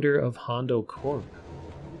founder of Hondo Corp.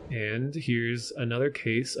 And here's another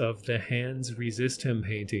case of the Hands Resist Him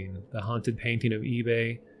painting, the haunted painting of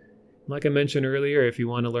eBay. Like I mentioned earlier, if you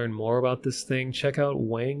want to learn more about this thing, check out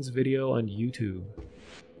Wang's video on YouTube.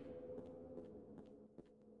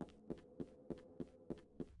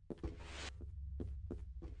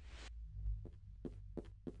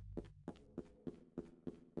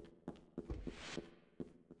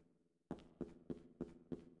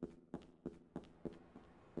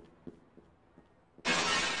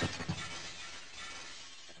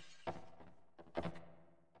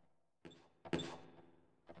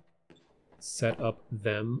 Set up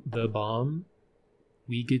them the bomb.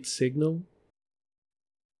 We get signal.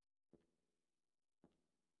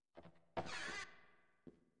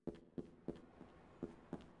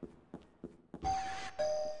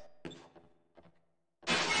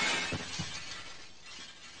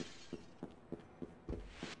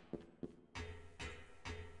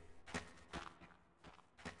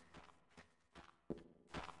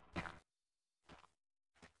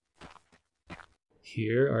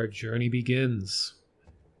 Here our journey begins.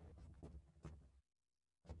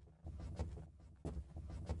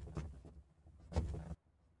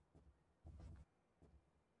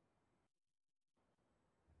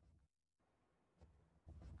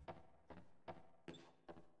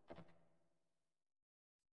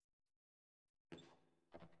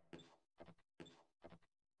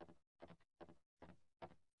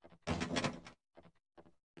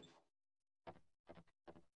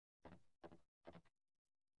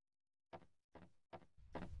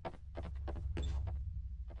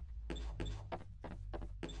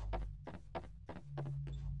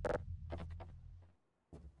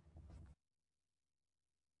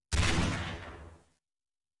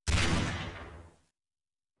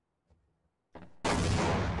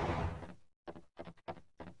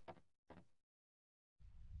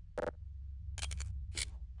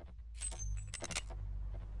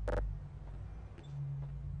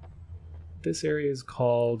 This area is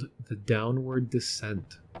called the Downward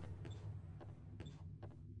Descent.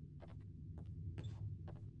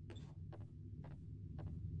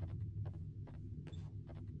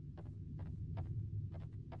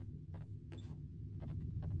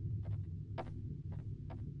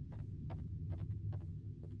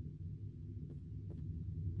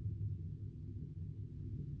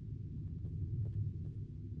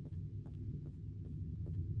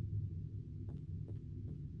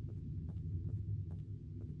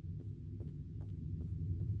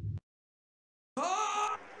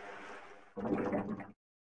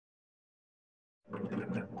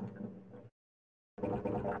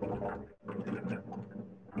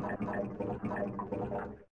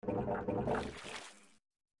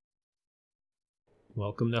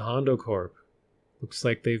 Welcome to Hondo Corp. Looks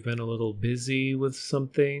like they've been a little busy with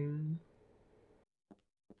something.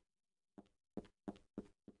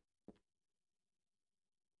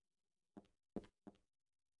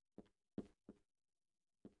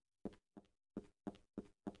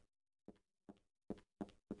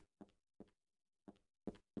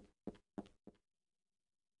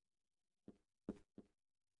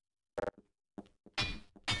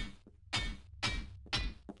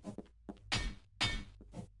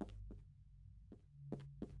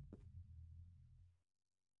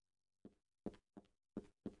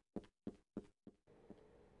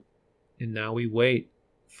 And now we wait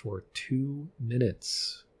for 2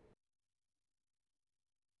 minutes.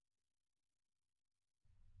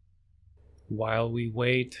 While we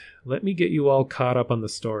wait, let me get you all caught up on the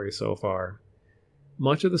story so far.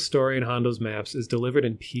 Much of the story in Hondo's maps is delivered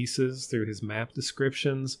in pieces through his map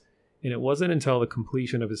descriptions, and it wasn't until the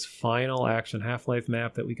completion of his final Action Half-Life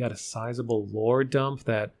map that we got a sizable lore dump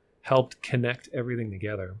that helped connect everything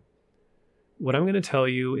together. What I'm going to tell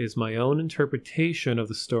you is my own interpretation of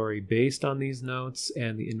the story based on these notes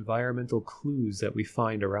and the environmental clues that we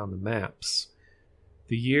find around the maps.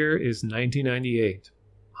 The year is 1998.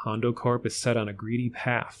 Hondo Corp is set on a greedy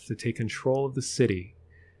path to take control of the city.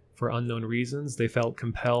 For unknown reasons, they felt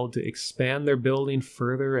compelled to expand their building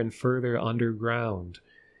further and further underground,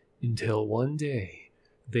 until one day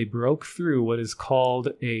they broke through what is called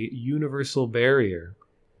a universal barrier,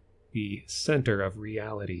 the center of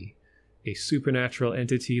reality, a supernatural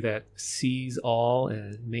entity that sees all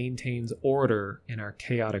and maintains order in our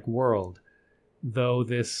chaotic world. Though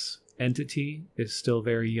this entity is still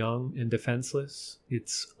very young and defenseless,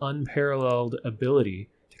 its unparalleled ability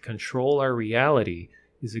to control our reality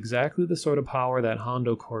is exactly the sort of power that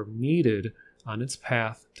Hondo Corp needed on its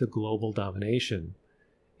path to global domination,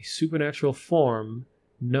 a supernatural form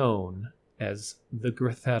known as the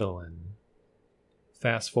Grethetolin.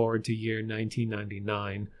 Fast forward to year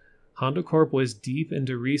 1999, Hondo Corp was deep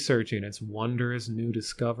into researching its wondrous new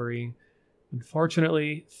discovery.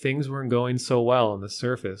 Unfortunately, things weren't going so well on the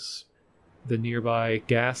surface. The nearby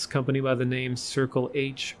gas company by the name Circle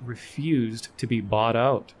H refused to be bought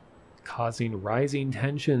out, causing rising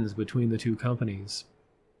tensions between the two companies.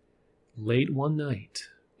 Late one night,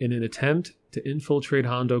 in an attempt to infiltrate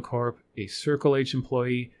Hondo Corp, a Circle H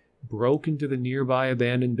employee broke into the nearby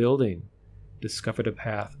abandoned building, discovered a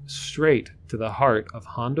path straight to the heart of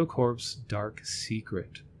Hondo Corp's dark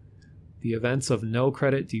secret. The events of No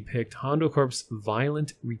Credit depict Hondo Corp's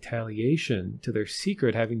violent retaliation to their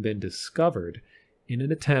secret having been discovered in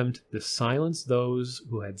an attempt to silence those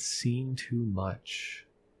who had seen too much.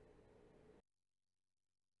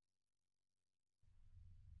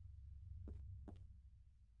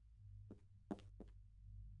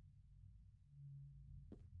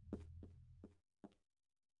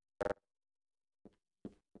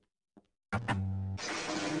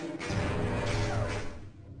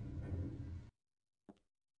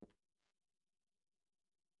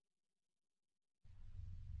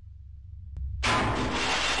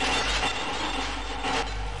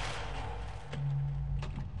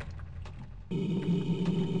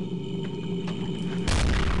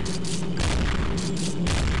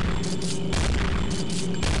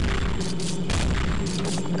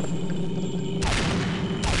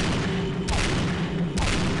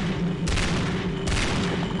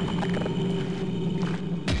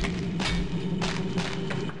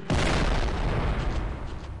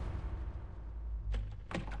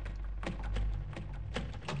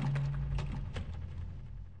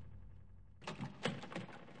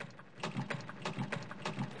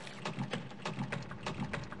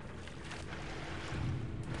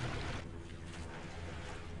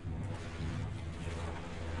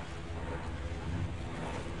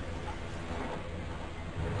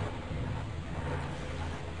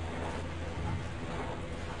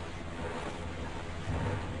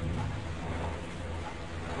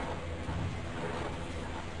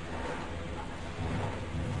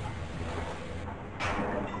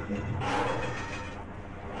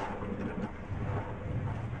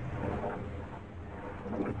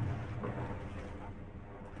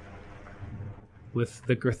 With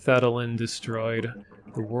the Grethetolin destroyed,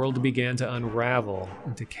 the world began to unravel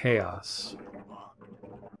into chaos.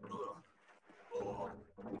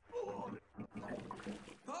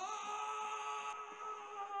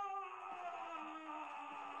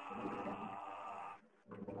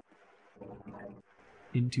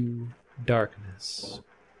 Into darkness.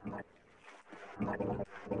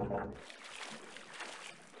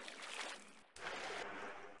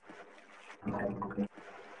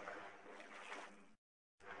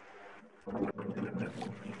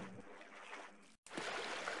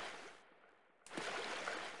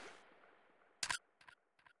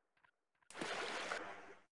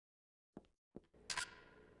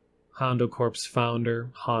 Hondo Corp's founder,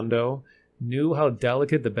 Hondo, knew how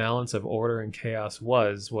delicate the balance of order and chaos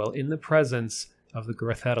was while in the presence of the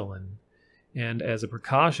Grethetolin, and as a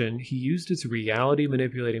precaution, he used its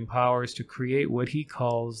reality-manipulating powers to create what he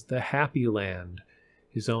calls the Happy Land,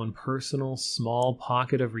 his own personal, small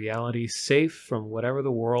pocket of reality safe from whatever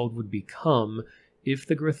the world would become if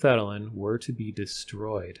the Grethetolin were to be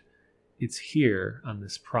destroyed. It's here, on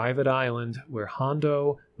this private island, where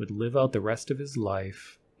Hondo would live out the rest of his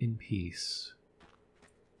life in peace.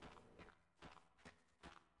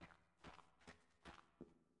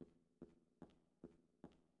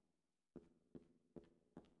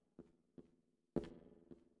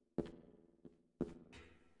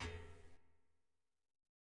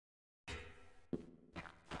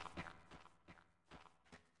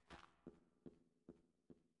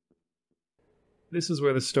 This is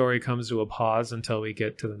where the story comes to a pause until we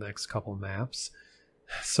get to the next couple maps.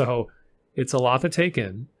 So it's a lot to take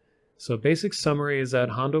in. So basic summary is that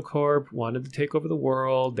Hondo Corp wanted to take over the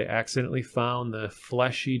world. They accidentally found the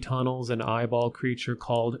fleshy tunnels and eyeball creature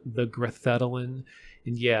called the Grethetolin.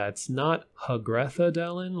 And yeah, it's not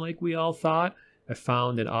Hagrethadelin like we all thought. I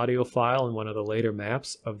found an audio file in one of the later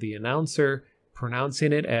maps of the announcer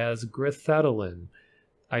pronouncing it as Grethetolin.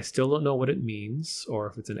 I still don't know what it means, or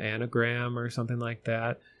if it's an anagram or something like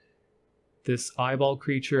that. This eyeball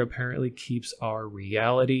creature apparently keeps our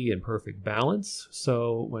reality in perfect balance,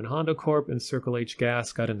 so when Hondo Corp and Circle H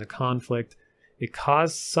Gas got into conflict, it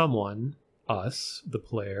caused someone, us, the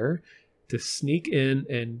player, to sneak in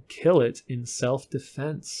and kill it in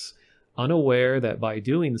self-defense, unaware that by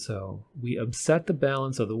doing so, we upset the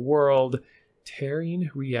balance of the world, tearing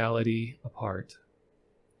reality apart.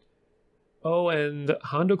 Oh, and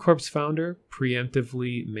Hondo Corp's founder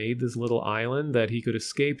preemptively made this little island that he could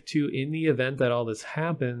escape to in the event that all this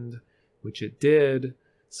happened, which it did,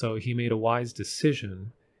 so he made a wise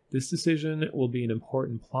decision. This decision will be an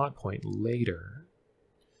important plot point later.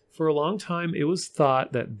 For a long time, it was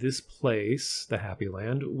thought that this place, the Happy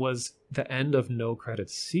Land, was the end of No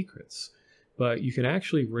Credits Secrets, but you can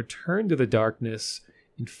actually return to the darkness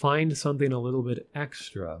and find something a little bit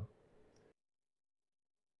extra.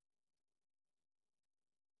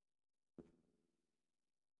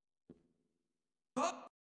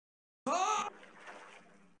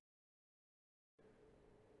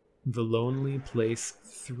 The Lonely Place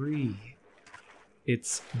 3.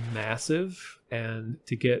 It's massive, and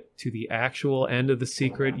to get to the actual end of the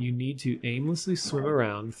secret, you need to aimlessly swim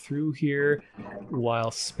around through here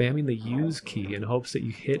while spamming the use key in hopes that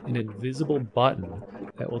you hit an invisible button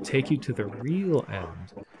that will take you to the real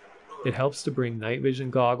end. It helps to bring night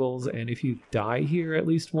vision goggles, and if you die here at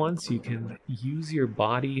least once, you can use your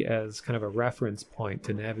body as kind of a reference point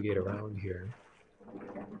to navigate around here.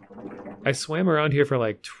 I swam around here for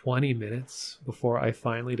like 20 minutes before I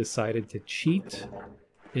finally decided to cheat.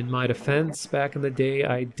 In my defense, back in the day,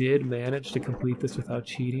 I did manage to complete this without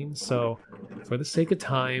cheating, so for the sake of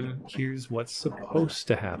time, here's what's supposed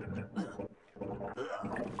to happen.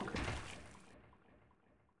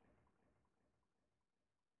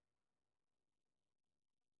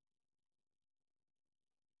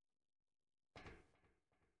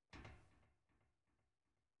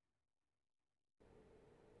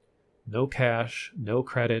 No cash, no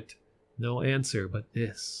credit, no answer but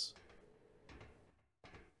this.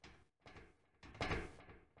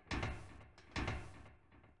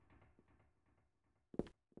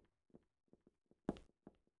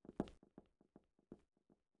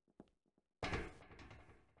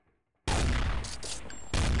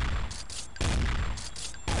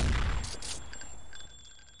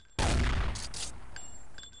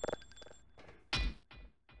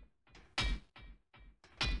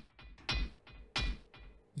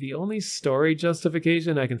 The only story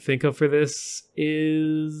justification I can think of for this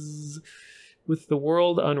is with the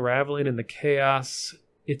world unraveling in the chaos,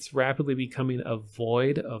 it's rapidly becoming a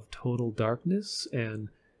void of total darkness, and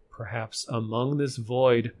perhaps among this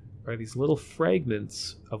void are these little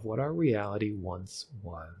fragments of what our reality once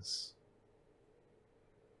was.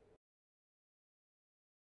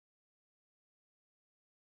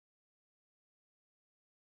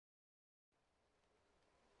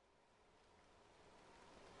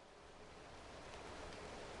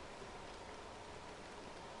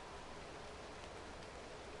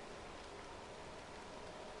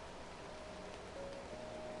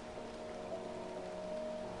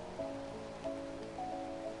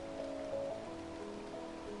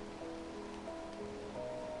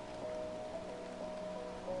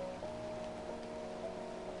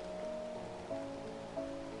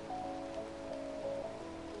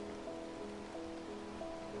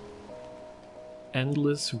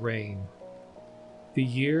 Endless rain. The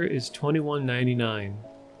year is 2199.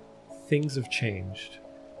 Things have changed.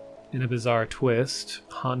 In a bizarre twist,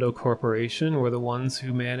 Hondo Corporation were the ones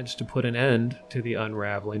who managed to put an end to the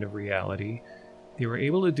unraveling of reality. They were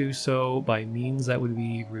able to do so by means that would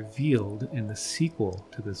be revealed in the sequel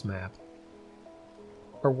to this map.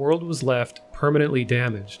 Our world was left permanently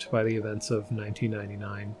damaged by the events of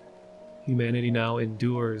 1999. Humanity now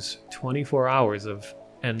endures 24 hours of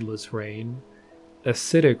endless rain,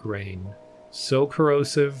 acidic rain, so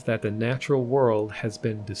corrosive that the natural world has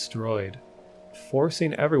been destroyed,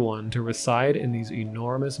 forcing everyone to reside in these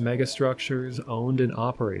enormous megastructures owned and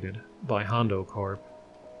operated by Hondo Corp.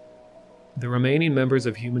 The remaining members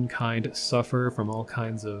of humankind suffer from all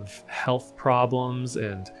kinds of health problems,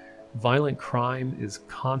 and violent crime is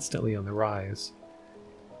constantly on the rise.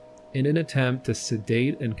 In an attempt to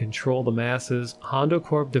sedate and control the masses, Hondo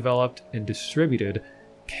Corp developed and distributed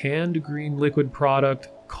canned green liquid product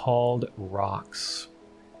called rocks,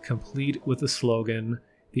 complete with the slogan,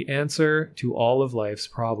 "The answer to all of life's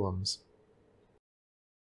problems."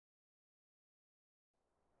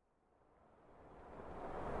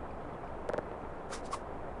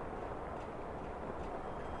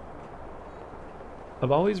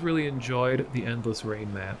 I've always really enjoyed the Endless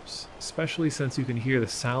Rain maps, especially since you can hear the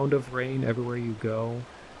sound of rain everywhere you go,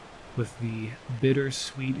 with the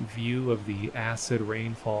bittersweet view of the acid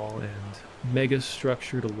rainfall and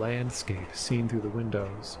mega-structured landscape seen through the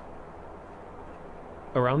windows.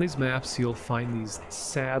 Around these maps you'll find these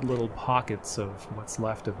sad little pockets of what's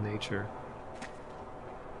left of nature.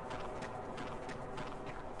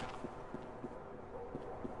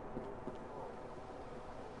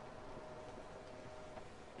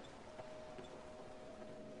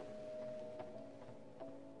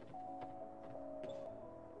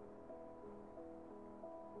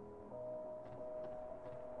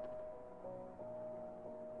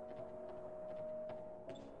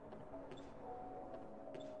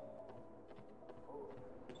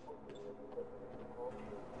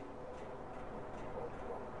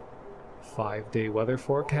 Five-day weather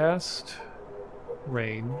forecast,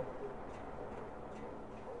 rain.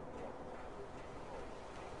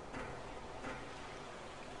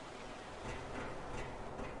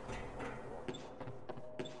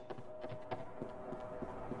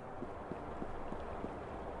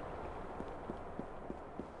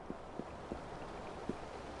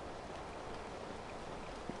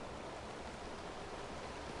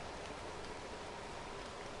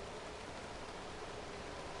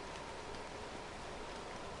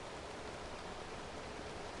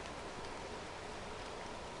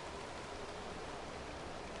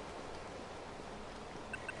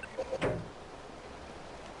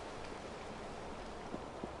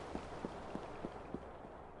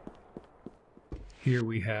 Here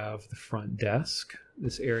we have the front desk.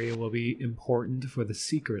 This area will be important for the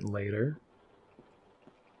secret later.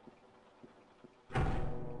 The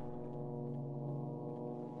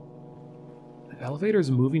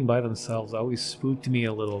elevators moving by themselves always spooked me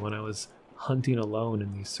a little when I was hunting alone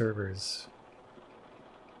in these servers.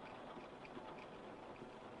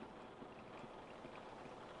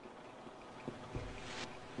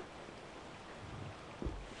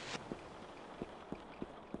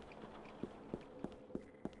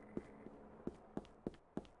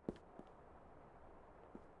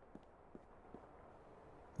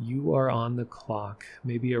 You are on the clock.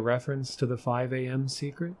 Maybe a reference to the 5 a.m.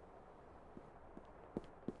 secret?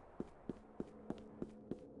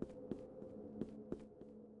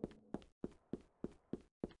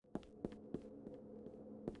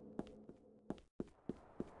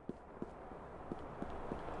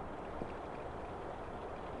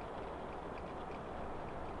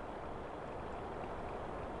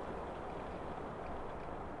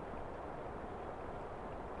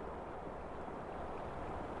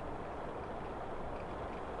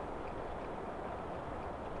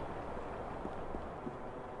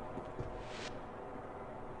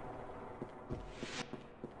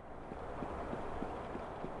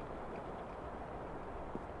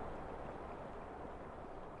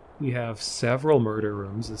 We have several murder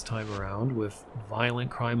rooms this time around, with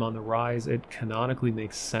violent crime on the rise. It canonically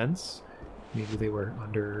makes sense. Maybe they were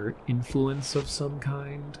under influence of some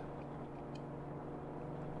kind.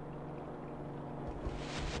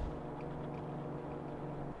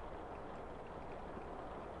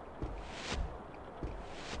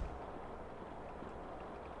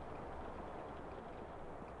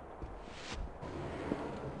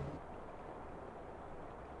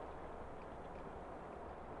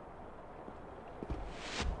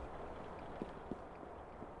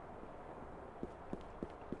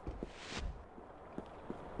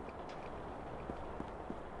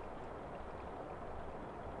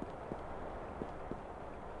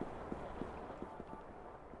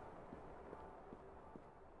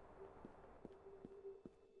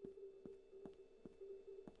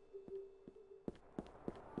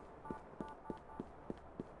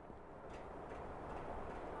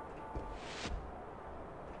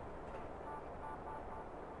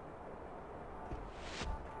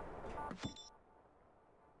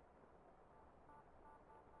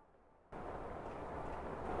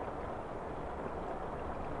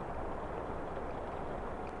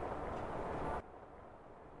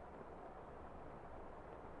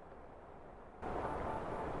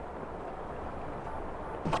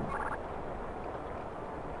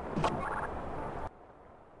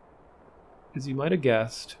 As you might have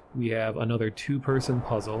guessed, we have another two-person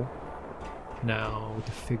puzzle. Now,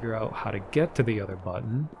 to figure out how to get to the other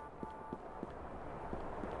button,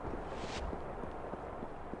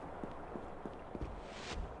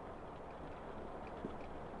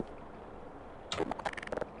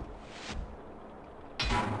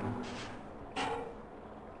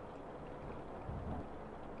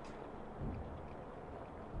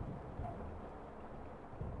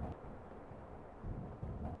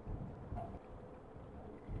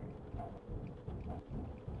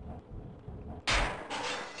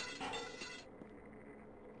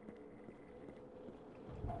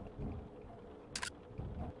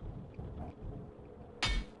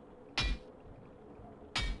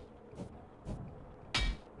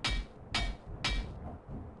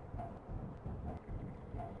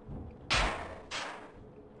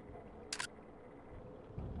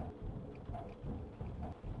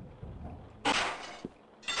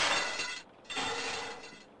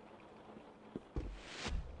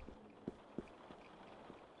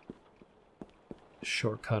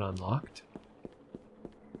 shortcut unlocked.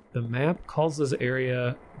 The map calls this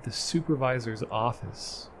area the supervisor's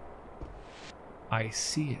office. "I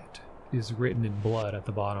see it" is written in blood at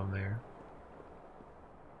the bottom there.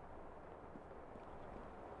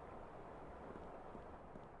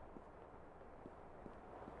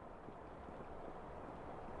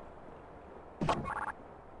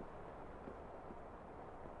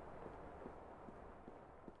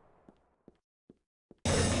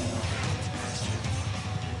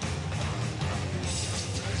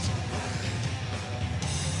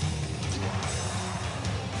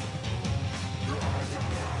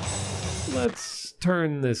 Let's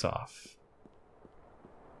turn this off.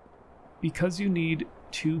 Because you need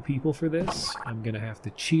 2 people for this, I'm gonna have to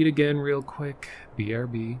cheat again real quick.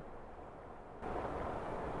 BRB.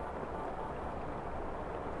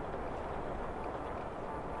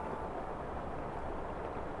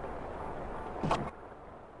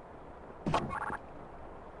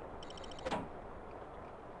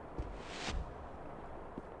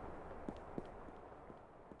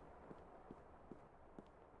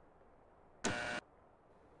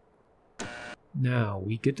 Now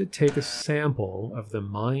we get to take a sample of the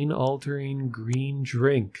mind-altering green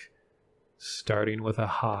drink, starting with a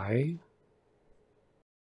high.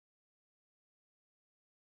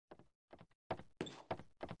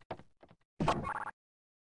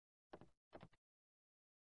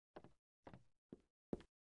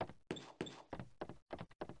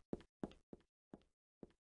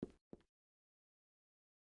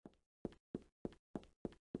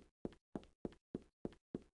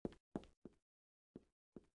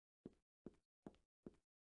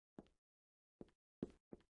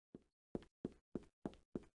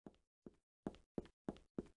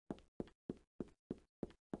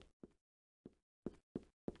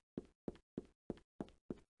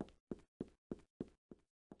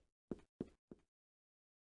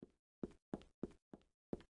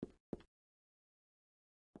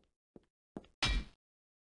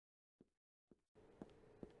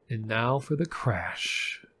 And now for the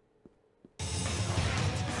crash.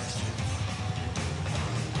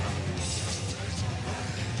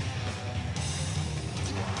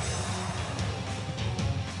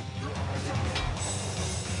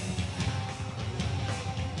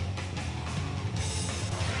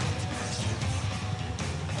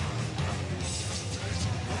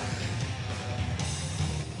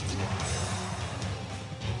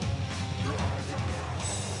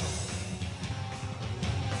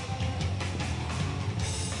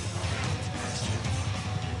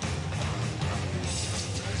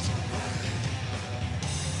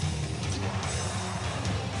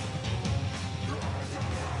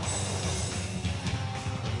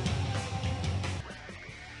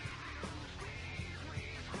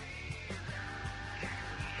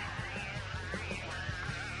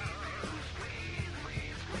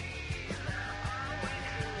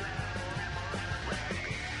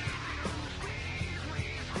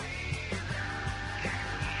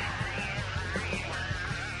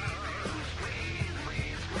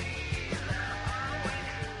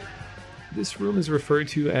 This room is referred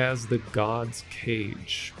to as the God's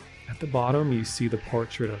Cage. At the bottom, you see the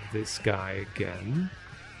portrait of this guy again.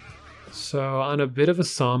 So, on a bit of a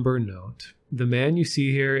somber note, the man you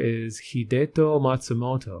see here is Hideto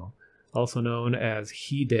Matsumoto, also known as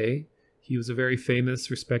Hide. He was a very famous,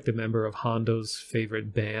 respected member of Hondo's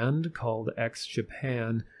favorite band called X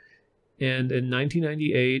Japan. And in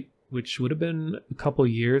 1998, which would have been a couple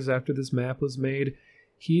years after this map was made,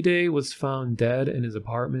 Hide was found dead in his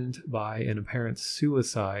apartment by an apparent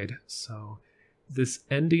suicide, so this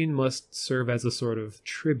ending must serve as a sort of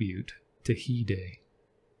tribute to Hide.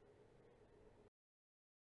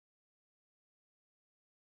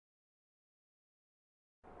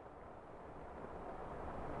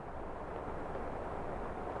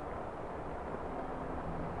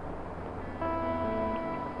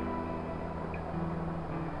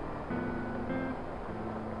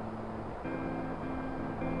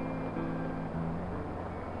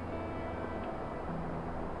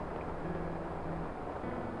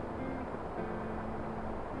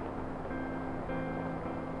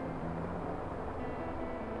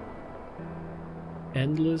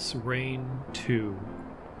 Endless Rain 2,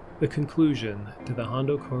 the conclusion to the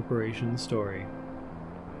Hondo Corporation story.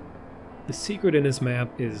 The secret in this map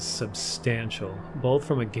is substantial, both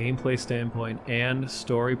from a gameplay standpoint and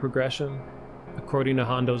story progression. According to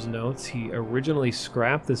Hondo's notes, he originally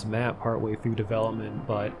scrapped this map partway through development,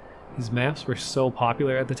 but his maps were so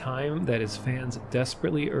popular at the time that his fans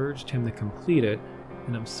desperately urged him to complete it,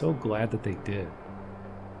 and I'm so glad that they did.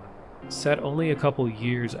 Set only a couple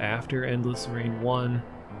years after Endless Rain 1,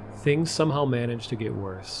 things somehow managed to get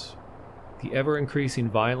worse. The ever-increasing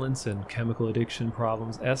violence and chemical addiction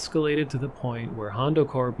problems escalated to the point where Hondo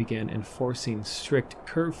Corp began enforcing strict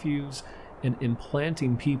curfews and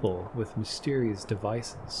implanting people with mysterious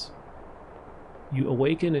devices. You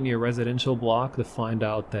awaken in your residential block to find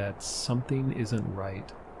out that something isn't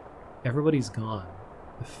right. Everybody's gone.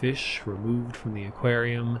 The fish removed from the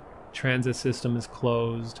aquarium, transit system is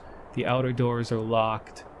closed, the outer doors are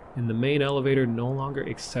locked, and the main elevator no longer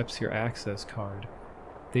accepts your access card.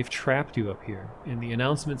 They've trapped you up here, and the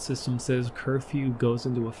announcement system says curfew goes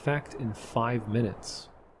into effect in 5 minutes.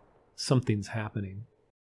 Something's happening.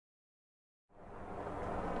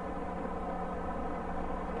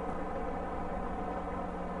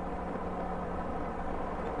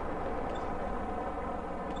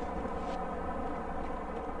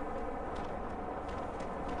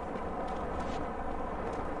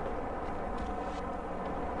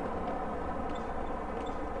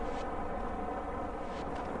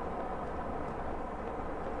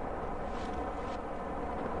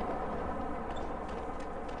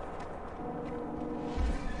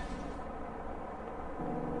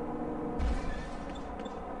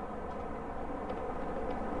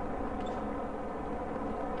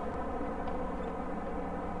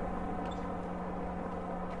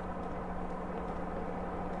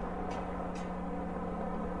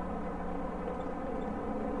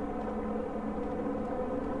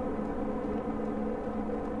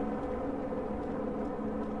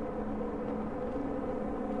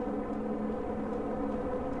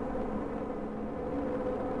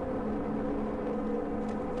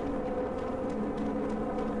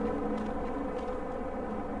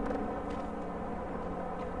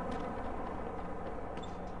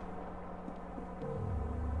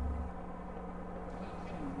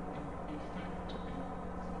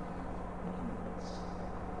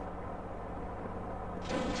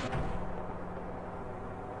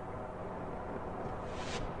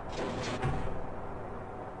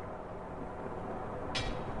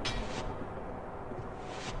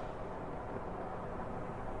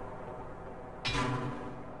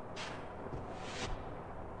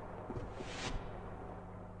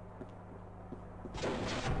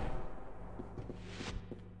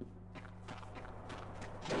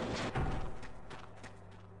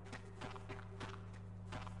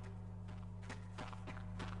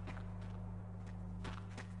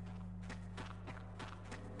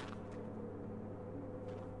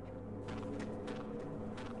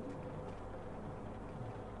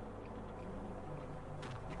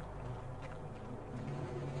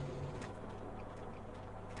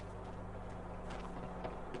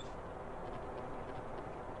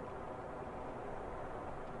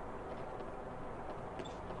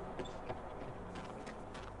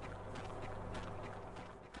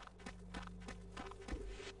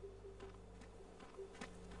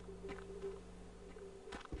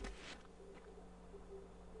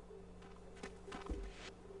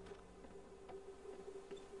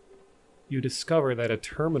 you discover that a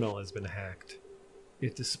terminal has been hacked.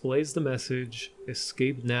 It displays the message,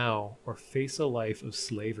 "Escape now or face a life of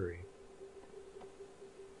slavery."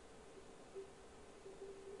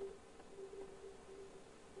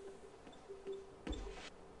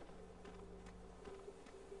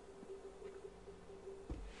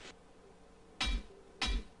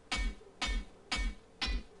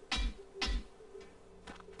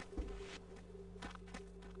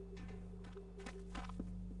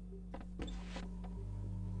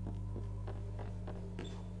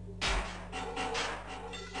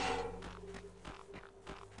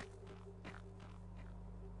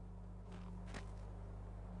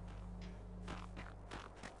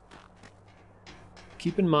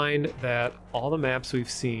 Keep in mind that all the maps we've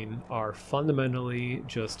seen are fundamentally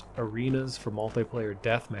just arenas for multiplayer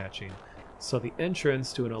deathmatching, so the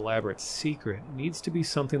entrance to an elaborate secret needs to be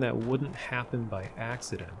something that wouldn't happen by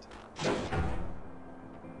accident.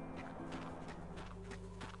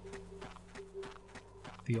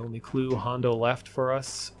 The only clue Hondo left for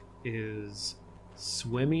us is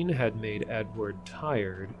swimming had made Edward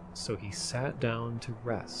tired, so he sat down to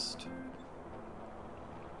rest.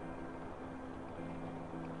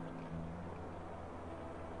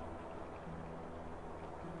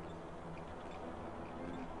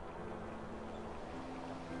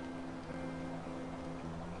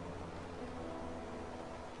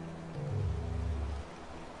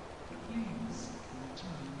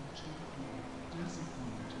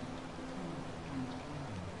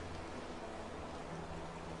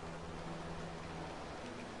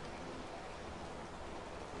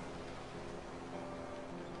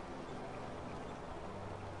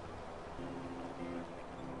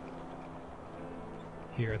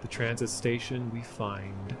 Here at the transit station, we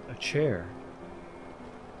find a chair.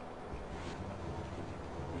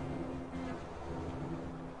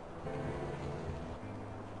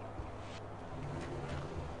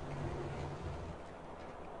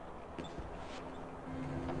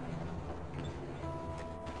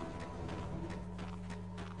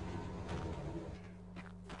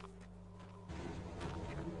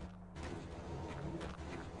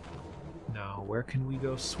 Now, where can we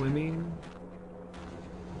go swimming?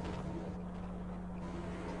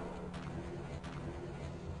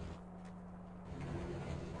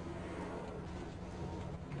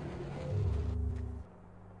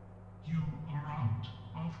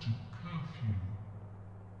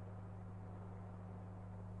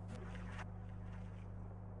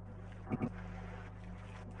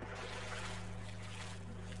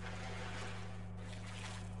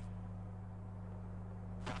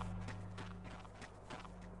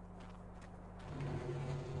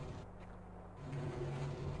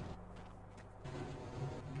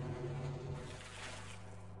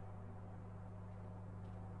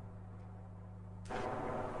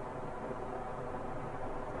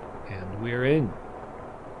 And we're in.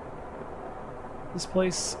 This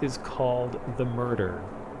place is called The Murder.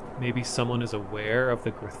 Maybe someone is aware of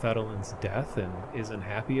the Grethettelin's death and isn't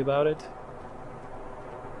happy about it?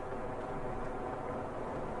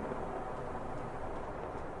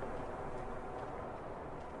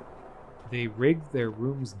 They rigged their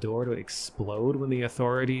room's door to explode when the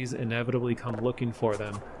authorities inevitably come looking for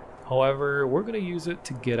them. However, we're going to use it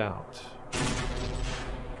to get out.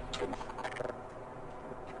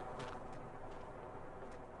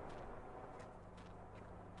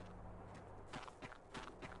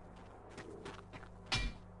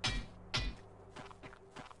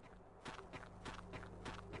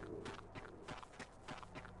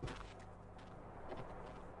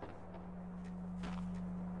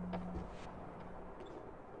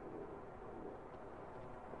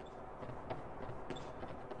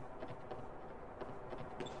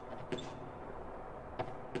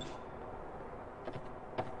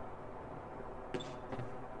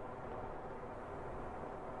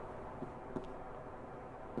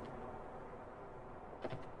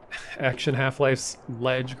 Action Half-Life's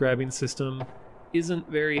ledge grabbing system isn't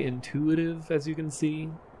very intuitive, as you can see.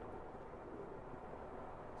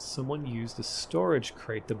 Someone used a storage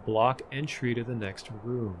crate to block entry to the next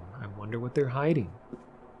room. I wonder what they're hiding.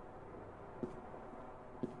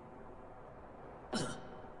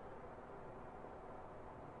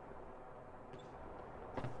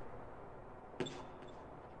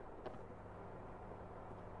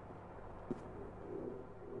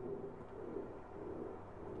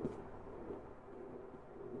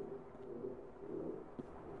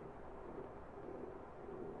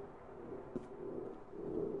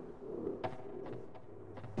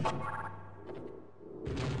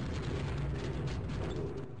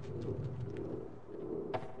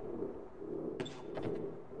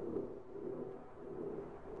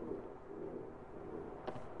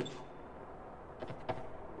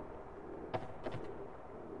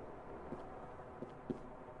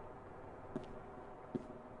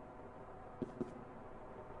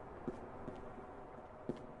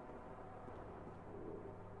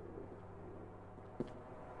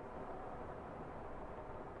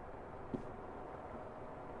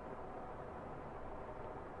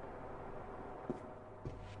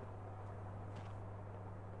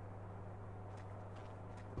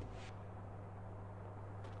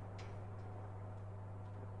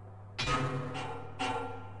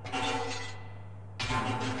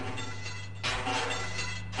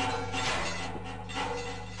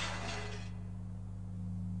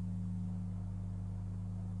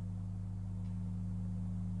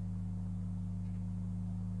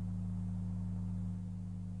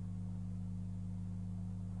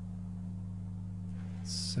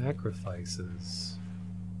 Sacrifices.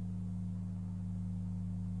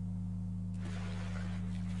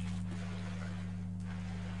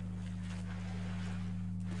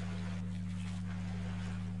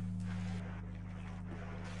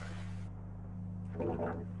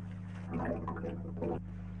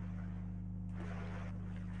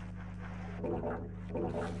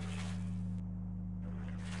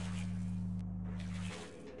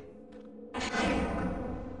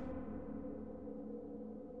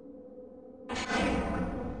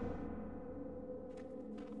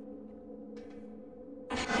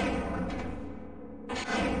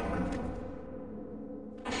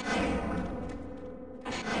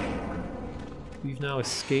 We've now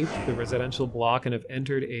escaped the residential block and have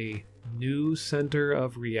entered a new center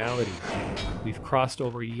of reality. We've crossed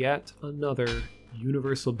over yet another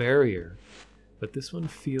universal barrier, but this one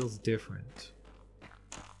feels different.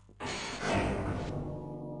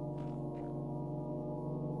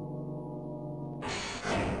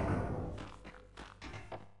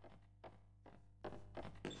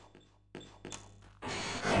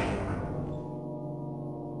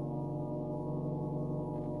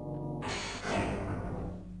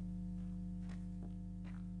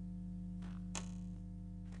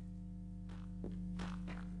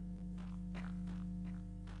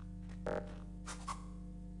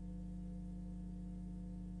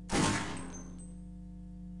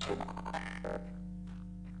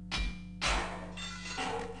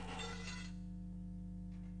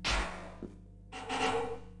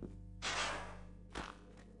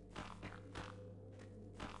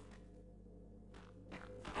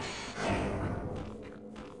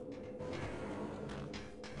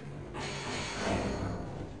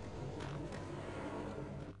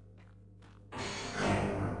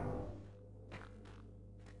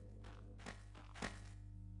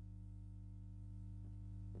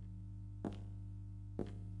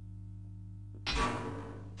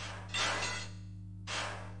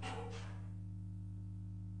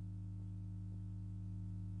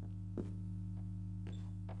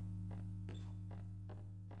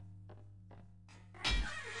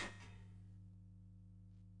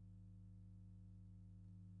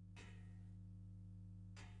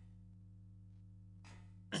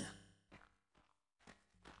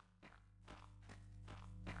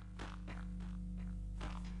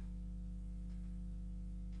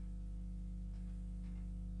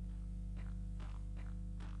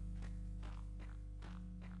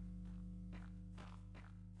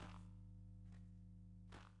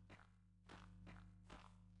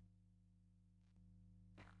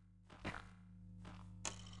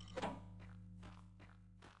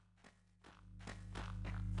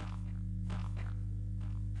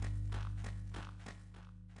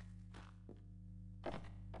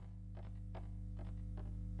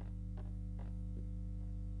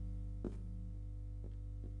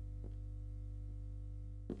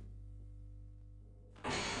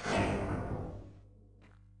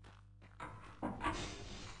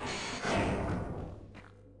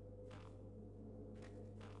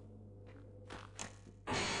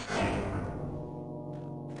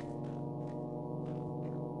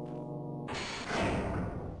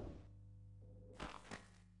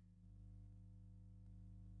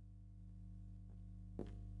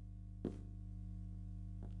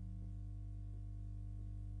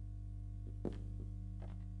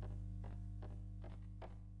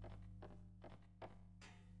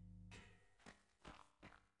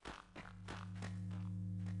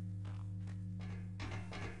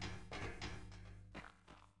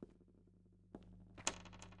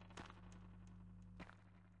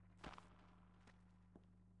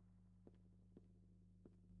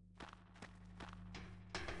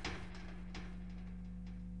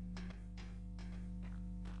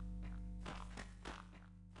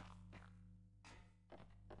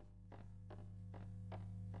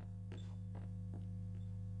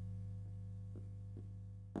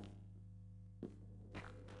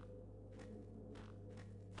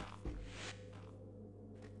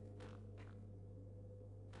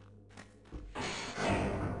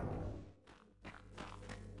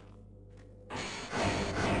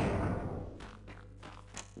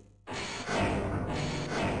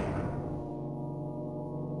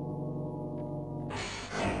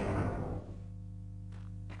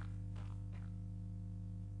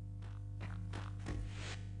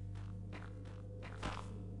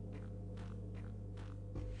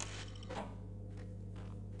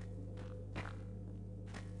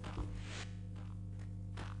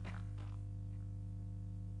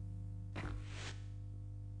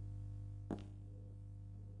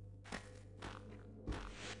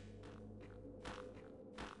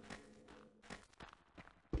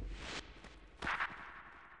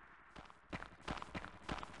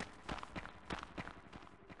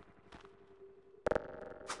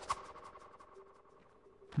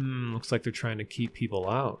 Looks like they're trying to keep people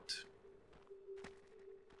out.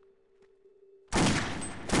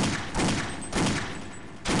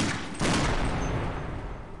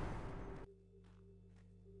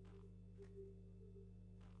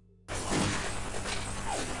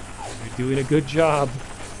 They're doing a good job.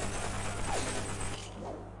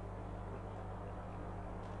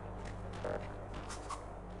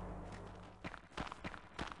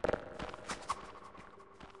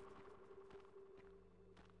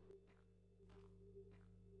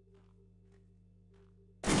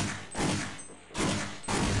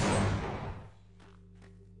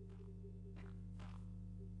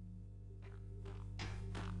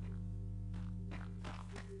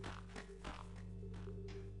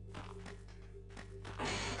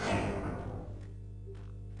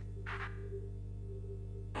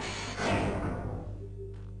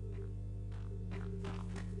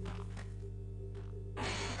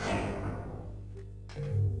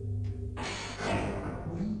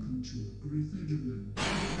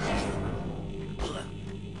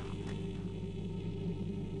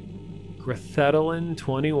 Grethetolin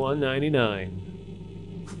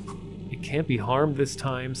 2199. It can't be harmed this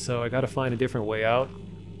time, so I gotta find a different way out.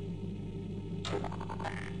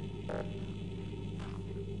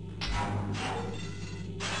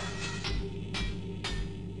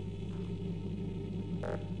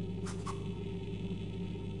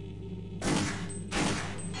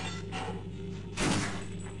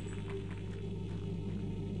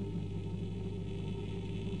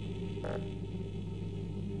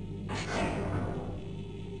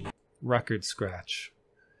 Record scratch.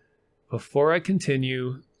 Before I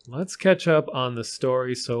continue, let's catch up on the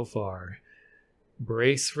story so far.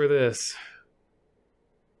 Brace for this.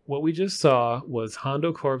 What we just saw was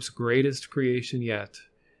Hondo Corp's greatest creation yet,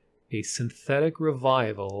 a synthetic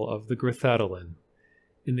revival of the Grethetolin.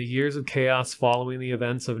 In the years of chaos following the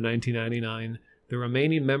events of 1999, the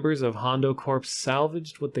remaining members of Hondo Corp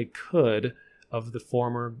salvaged what they could of the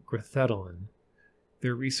former Grethetolin.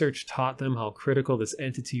 Their research taught them how critical this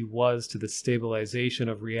entity was to the stabilization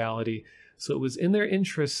of reality, so it was in their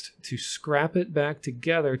interest to scrap it back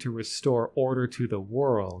together to restore order to the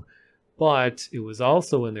world. But it was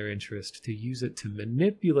also in their interest to use it to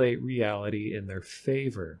manipulate reality in their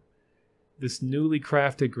favor. This newly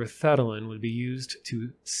crafted Grethetolin would be used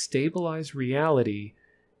to stabilize reality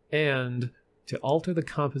and to alter the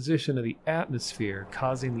composition of the atmosphere,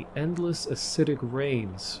 causing the endless acidic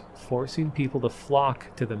rains, forcing people to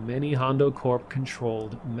flock to the many Hondo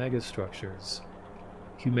Corp-controlled megastructures.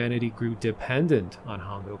 Humanity grew dependent on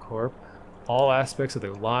Hondo Corp. All aspects of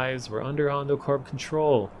their lives were under Hondo Corp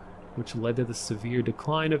control, which led to the severe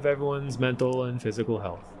decline of everyone's mental and physical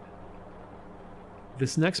health.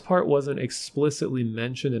 This next part wasn't explicitly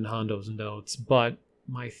mentioned in Hondo's notes, but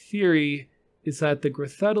my theory is that the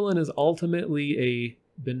Grethetolin is ultimately a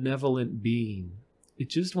benevolent being. It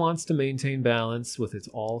just wants to maintain balance with its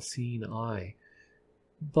all-seeing eye.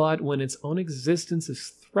 But when its own existence is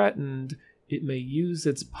threatened, it may use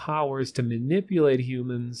its powers to manipulate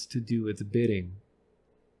humans to do its bidding.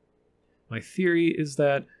 My theory is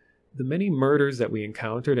that the many murders that we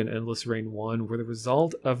encountered in Endless Rain 1 were the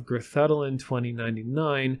result of Grethetolin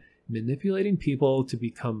 2099 manipulating people to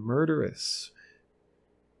become murderous,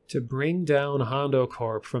 to bring down Hondo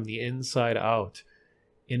Corp from the inside out,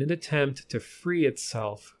 in an attempt to free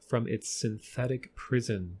itself from its synthetic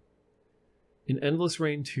prison. In Endless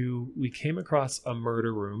Rain 2, we came across a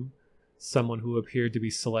murder room, someone who appeared to be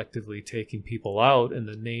selectively taking people out in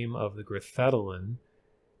the name of the Grethetolin.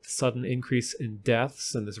 The sudden increase in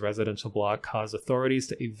deaths in this residential block caused authorities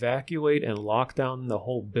to evacuate and lock down the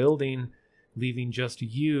whole building, leaving just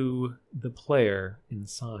you, the player,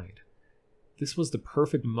 inside. This was the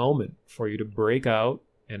perfect moment for you to break out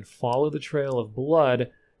and follow the trail of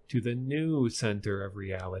blood to the new center of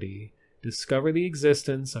reality, discover the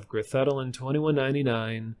existence of Grethetolin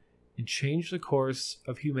 2199, and change the course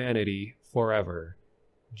of humanity forever.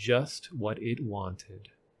 Just what it wanted.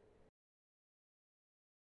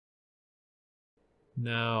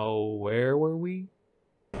 Now, where were we?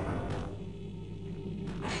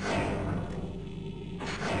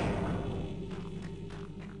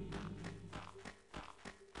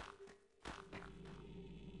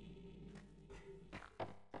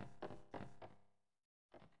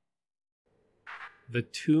 The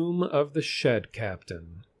Tomb of the Shed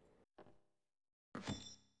Captain.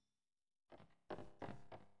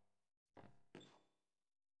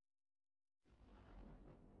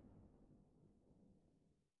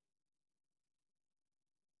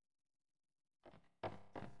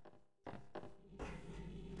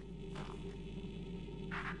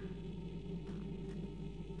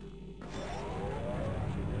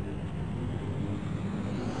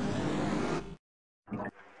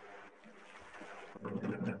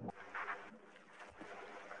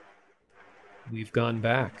 We've gone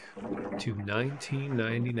back to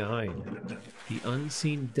 1999, the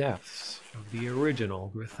unseen depths of the original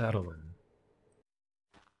Grithetolin.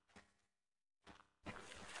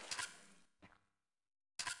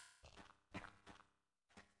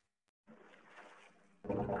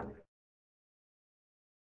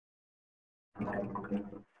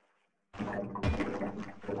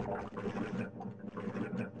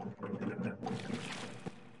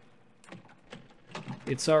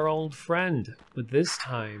 It's our old friend, but this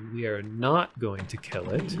time we are not going to kill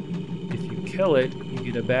it. If you kill it, you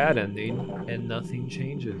get a bad ending, and nothing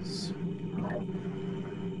changes.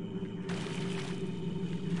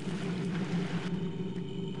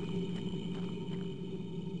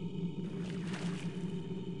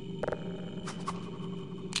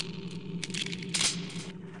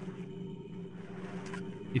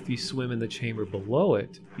 If you swim in the chamber below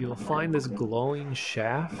it, you'll find this glowing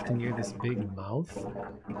shaft near this big mouth.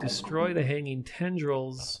 Destroy the hanging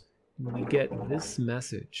tendrils, and we get this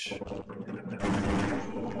message.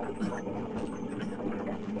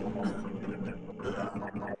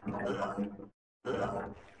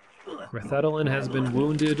 Grithetolin has been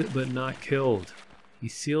wounded but not killed. He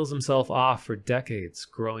seals himself off for decades,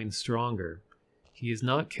 growing stronger. He is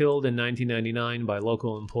not killed in 1999 by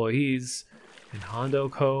local employees, and Hondo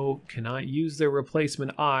Co. cannot use their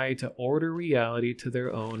replacement eye to order reality to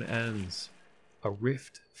their own ends. A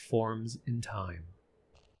rift forms in time.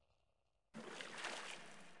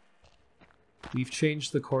 We've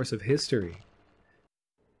changed the course of history.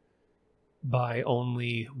 By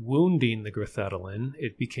only wounding the Grithetolin,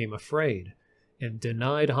 it became afraid, and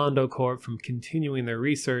denied Hondo Corp from continuing their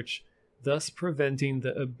research, thus preventing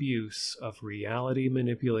the abuse of reality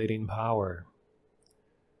manipulating power.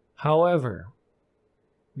 However,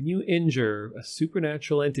 when you injure a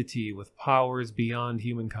supernatural entity with powers beyond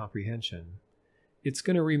human comprehension, it's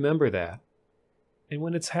going to remember that. And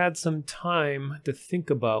when it's had some time to think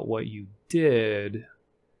about what you did,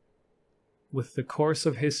 with the course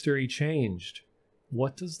of history changed,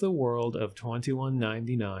 what does the world of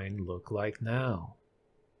 2199 look like now?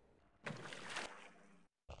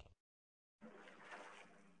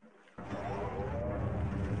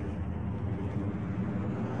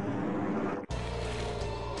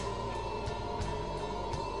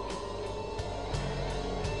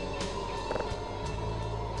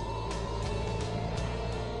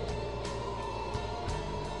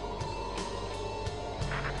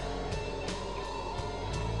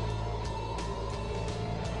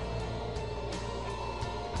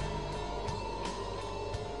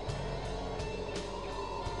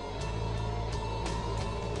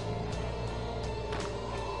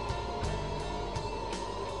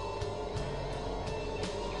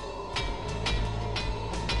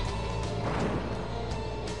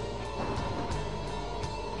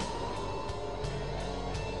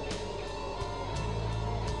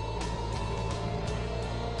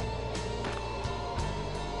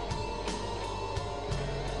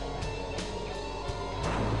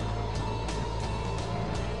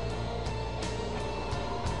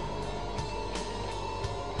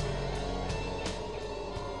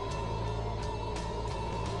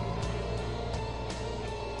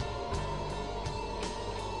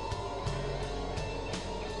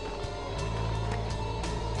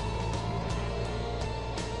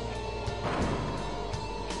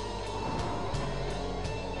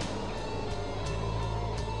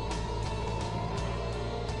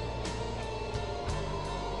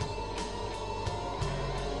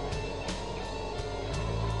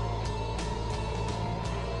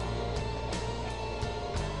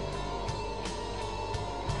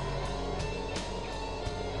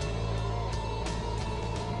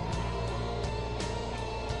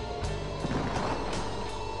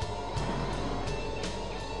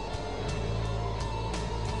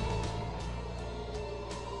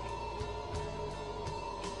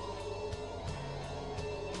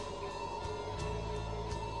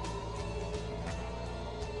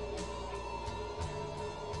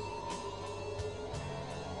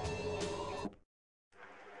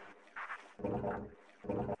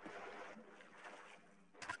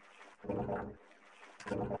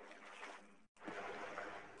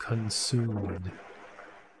 Consumed.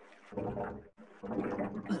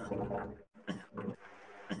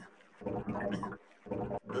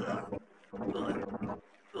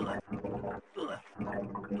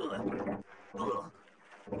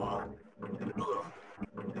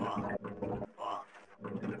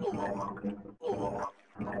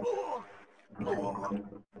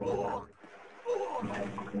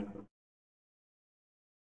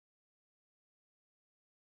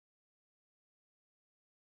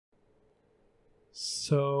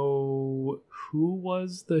 So, who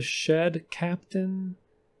was the shed captain?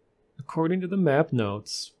 According to the map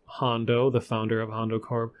notes, Hondo, the founder of Hondo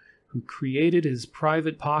Corp, who created his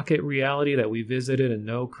private pocket reality that we visited in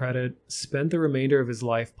no credit, spent the remainder of his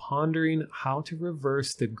life pondering how to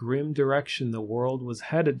reverse the grim direction the world was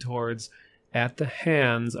headed towards at the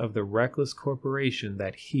hands of the reckless corporation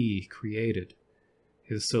that he created.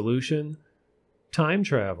 His solution? Time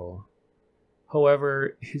travel.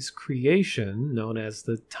 However, his creation, known as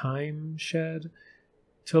the Time Shed,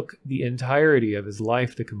 took the entirety of his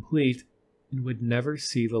life to complete and would never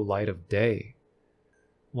see the light of day.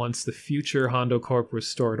 Once the future Hondo Corp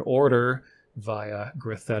restored order via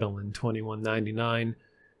Grithetylin 2199,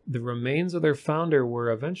 the remains of their founder were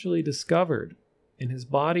eventually discovered, and his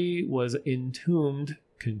body was entombed,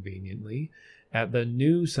 conveniently, at the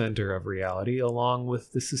new center of reality along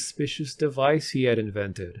with the suspicious device he had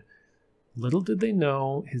invented. Little did they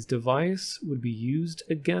know his device would be used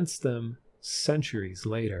against them centuries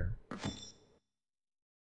later.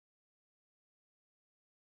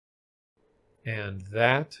 And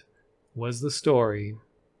that was the story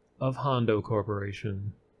of Hondo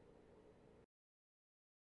Corporation.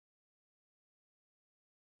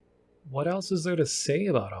 What else is there to say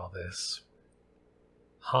about all this?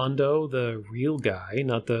 Hondo, the real guy,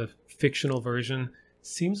 not the fictional version,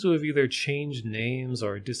 seems to have either changed names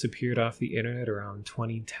or disappeared off the internet around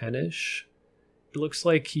 2010-ish. It looks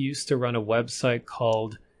like he used to run a website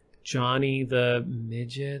called Johnny the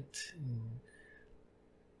Midget.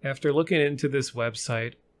 After looking into this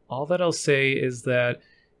website, all that I'll say is that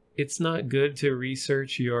it's not good to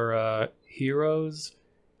research your heroes.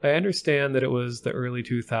 I understand that it was the early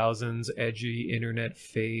 2000s edgy internet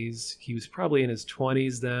phase. He was probably in his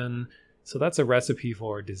 20s then, so that's a recipe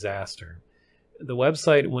for disaster. The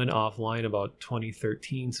website went offline about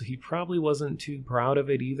 2013, so he probably wasn't too proud of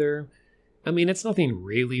it either. I mean, it's nothing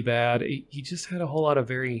really bad. He just had a whole lot of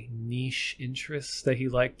very niche interests that he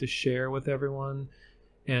liked to share with everyone,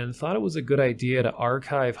 and thought it was a good idea to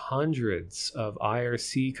archive hundreds of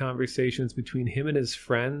IRC conversations between him and his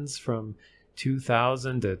friends from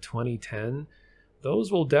 2000 to 2010.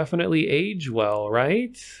 Those will definitely age well,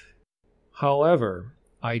 right? However,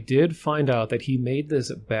 I did find out that he made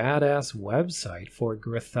this badass website for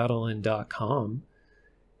Grithetylin.com.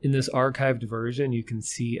 In this archived version, you can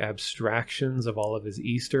see abstractions of all of his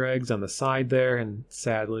Easter eggs on the side there, and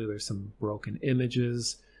sadly there's some broken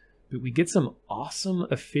images. But we get some awesome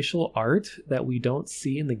official art that we don't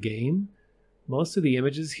see in the game. Most of the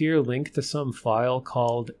images here link to some file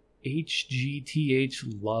called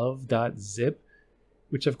hgthlove.zip,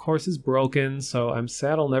 which of course is broken, so I'm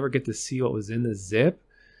sad I'll never get to see what was in the zip.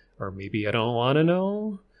 Or maybe I don't want to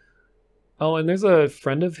know. Oh, and there's a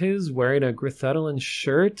friend of his wearing a Grithetylin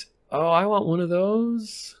shirt. Oh, I want one of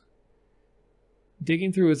those.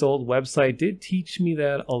 Digging through his old website did teach me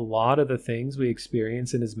that a lot of the things we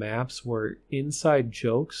experience in his maps were inside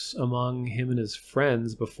jokes among him and his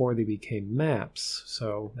friends before they became maps,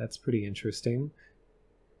 so that's pretty interesting.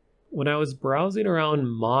 When I was browsing around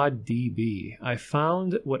ModDB, I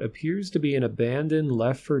found what appears to be an abandoned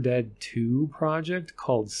Left 4 Dead 2 project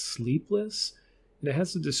called Sleepless, and it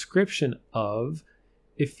has a description of,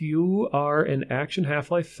 if you are an Action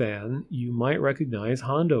Half-Life fan, you might recognize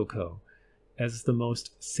Hondo Co. as the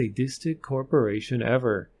most sadistic corporation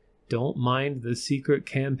ever. Don't mind the secret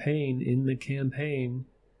campaign in the campaign.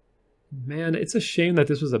 Man, it's a shame that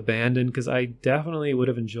this was abandoned, because I definitely would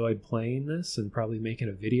have enjoyed playing this and probably making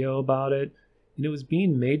a video about it. And it was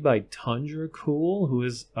being made by Tundra Cool, who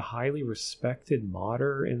is a highly respected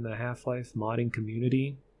modder in the Half-Life modding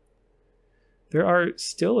community. There are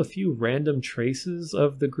still a few random traces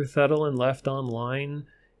of the Grithetylin left online,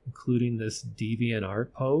 including this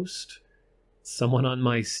DeviantArt post. Someone on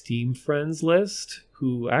my Steam friends list,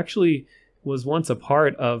 who actually was once a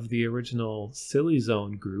part of the original Silly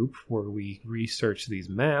Zone group where we researched these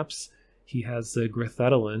maps. He has the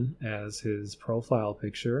Grithetylin as his profile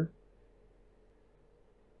picture.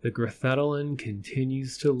 The Grithetylin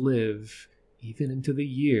continues to live even into the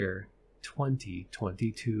year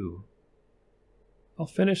 2022. I'll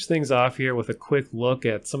finish things off here with a quick look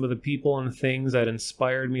at some of the people and things that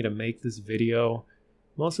inspired me to make this video.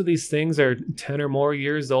 Most of these things are 10 or more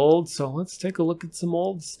years old, so let's take a look at some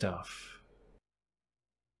old stuff.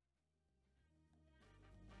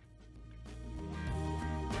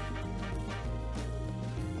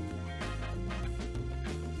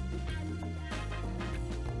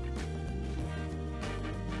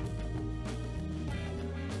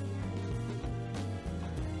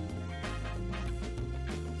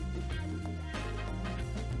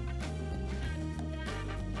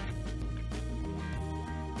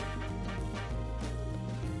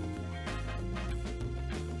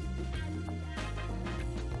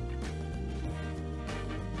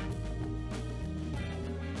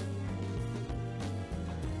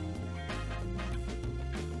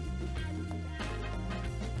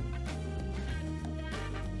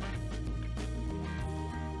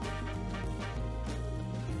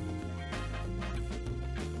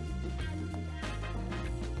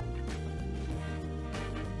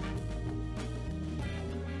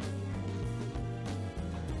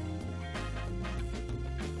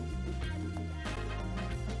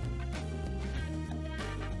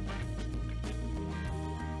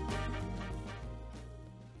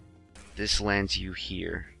 this lands you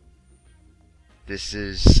here. This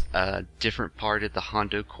is a different part of the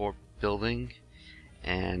Hondo Corp building,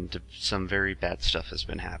 and some very bad stuff has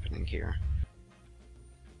been happening here.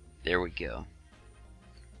 There we go.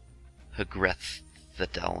 Hagreth the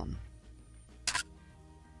Dellen.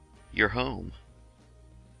 You're home.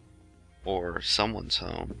 Or someone's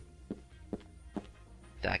home.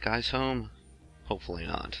 That guy's home? Hopefully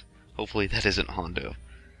not. Hopefully that isn't Hondo.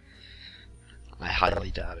 I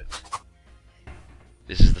highly doubt it.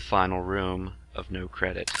 This is the final room of no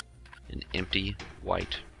credit. An empty,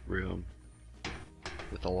 white room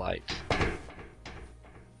with a light.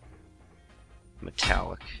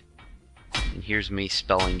 Metallic. And here's me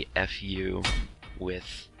spelling FU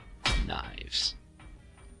with knives.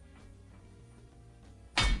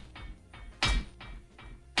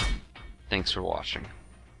 Thanks for watching.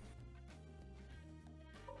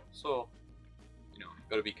 So, you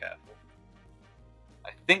gotta be careful. I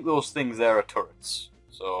think those things there are turrets,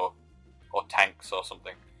 so, or tanks or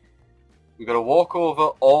something. We've got to walk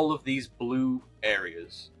over all of these blue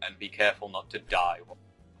areas and be careful not to die.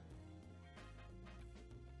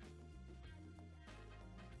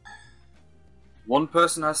 One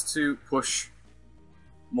person has to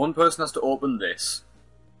open this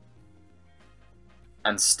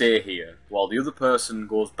and stay here, while the other person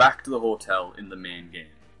goes back to the hotel in the main game.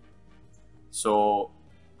 So,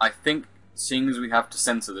 I think, seeing as we have to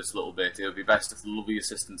censor this a little bit, it would be best if the lovely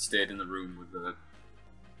assistant stayed in the room with the...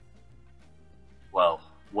 well,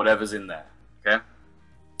 whatever's in there, okay?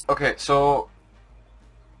 Okay, so...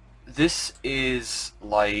 this is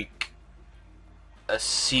like a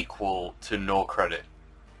sequel to No Credit,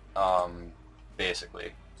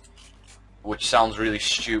 basically. Which sounds really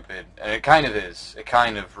stupid, and it kind of is. It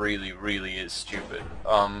kind of really, really is stupid.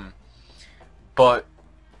 But...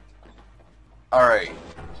 alright,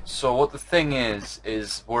 so what the thing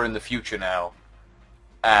is we're in the future now,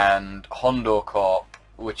 and Hondo Corp,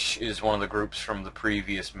 which is one of the groups from the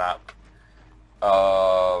previous map,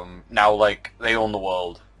 now, like, they own the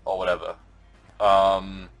world, or whatever.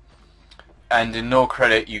 And in No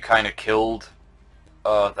Credit, you kind of killed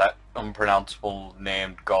that unpronounceable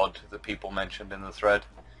named god that people mentioned in the thread,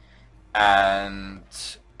 and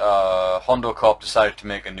Hondo Corp decided to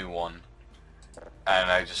make a new one.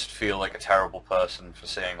 And I just feel like a terrible person for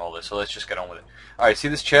saying all this, so let's just get on with it. Alright, see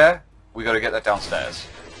this chair? We gotta get that downstairs.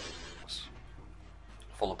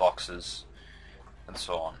 Full of boxes, and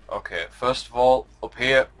so on. Okay, first of all, up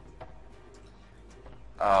here...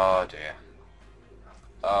 oh dear.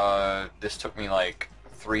 This took me like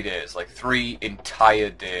 3 days, like 3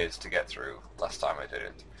 entire days to get through last time I did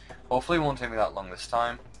it. Hopefully it won't take me that long this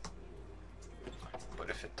time.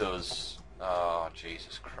 But if it does... oh,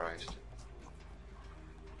 Jesus Christ.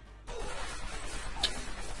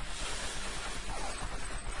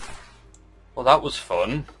 Well, that was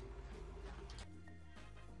fun.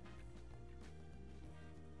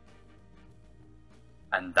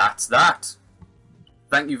 And that's that.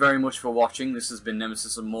 Thank you very much for watching. This has been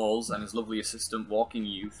Nemesis and Moles and his lovely assistant walking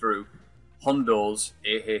you through Hondo's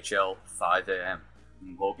AHL 5am.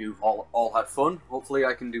 Hope you've all had fun. Hopefully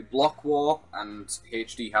I can do Block War and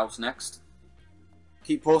HD House next.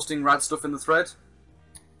 Keep posting rad stuff in the thread.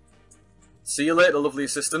 See you later, lovely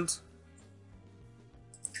assistant.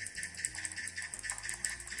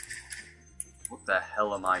 What the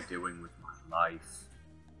hell am I doing with my life?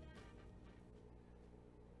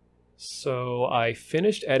 So I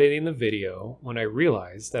finished editing the video when I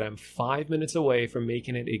realized that I'm 5 minutes away from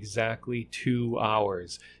making it exactly 2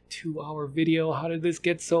 hours. 2-hour video? How did this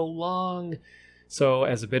get so long? So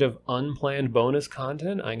as a bit of unplanned bonus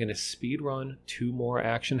content, I'm going to speedrun 2 more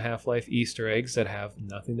Action Half-Life Easter eggs that have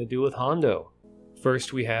nothing to do with Hondo.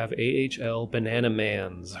 First we have AHL Banana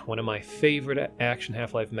Mans, one of my favorite Action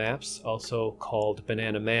Half-Life maps, also called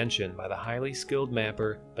Banana Mansion by the highly skilled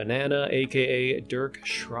mapper Banana aka Dirk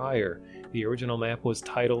Schreier. The original map was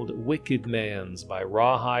titled Wicked Mans by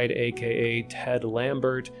Rawhide aka Ted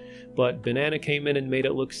Lambert, but Banana came in and made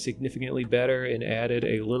it look significantly better and added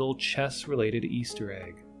a little chess-related Easter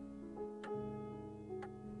egg.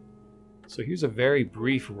 So here's a very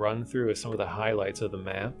brief run-through of some of the highlights of the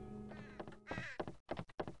map.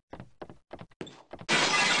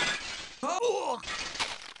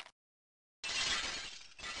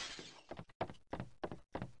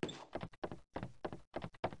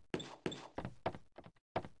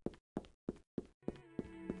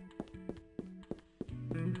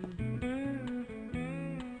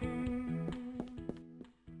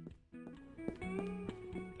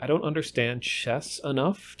 I don't understand chess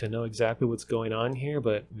enough to know exactly what's going on here,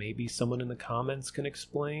 but maybe someone in the comments can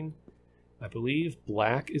explain. I believe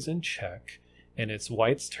black is in check, and it's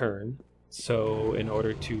white's turn, So in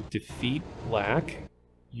order to defeat black,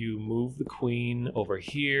 you move the queen over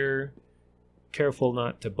here. Careful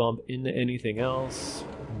not to bump into anything else.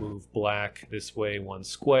 Move black this way 1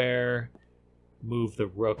 square. Move the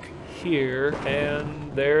rook here,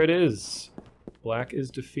 and there it is. Black is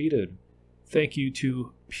defeated. Thank you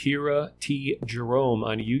to Pira T. Jerome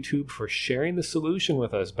on YouTube for sharing the solution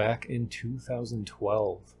with us back in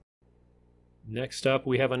 2012. Next up,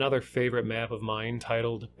 we have another favorite map of mine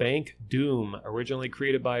titled Bank Doom, originally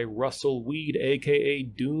created by Russell Weed, aka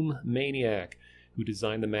Doom Maniac, who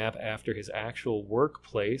designed the map after his actual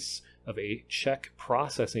workplace of a Czech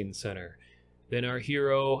processing center. Then our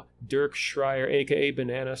hero, Dirk Schreier, aka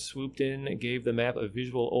Banana, swooped in, gave the map a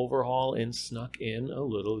visual overhaul, and snuck in a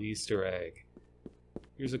little Easter egg.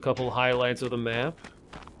 Here's a couple highlights of the map.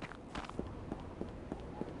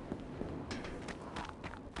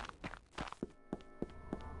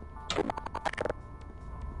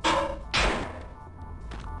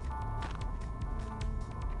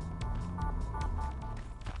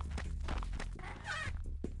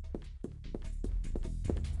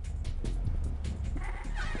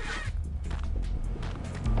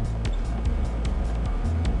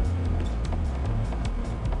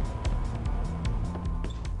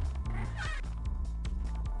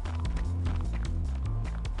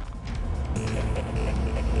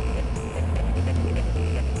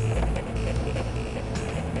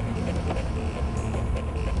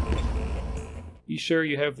 Be sure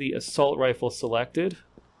you have the assault rifle selected.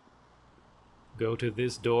 Go to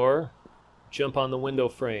this door, jump on the window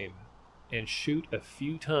frame, and shoot a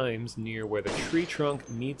few times near where the tree trunk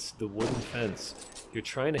meets the wooden fence. You're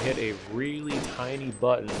trying to hit a really tiny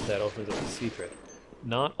button that opens up the secret.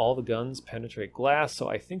 Not all the guns penetrate glass, so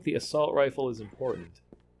I think the assault rifle is important.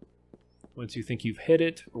 Once you think you've hit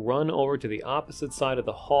it, run over to the opposite side of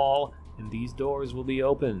the hall, and these doors will be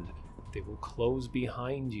opened. They will close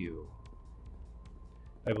behind you.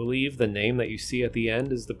 I believe the name that you see at the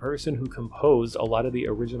end is the person who composed a lot of the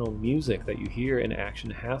original music that you hear in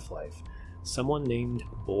Action Half-Life. Someone named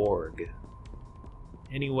Borg.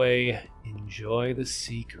 Anyway, enjoy the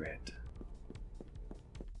secret.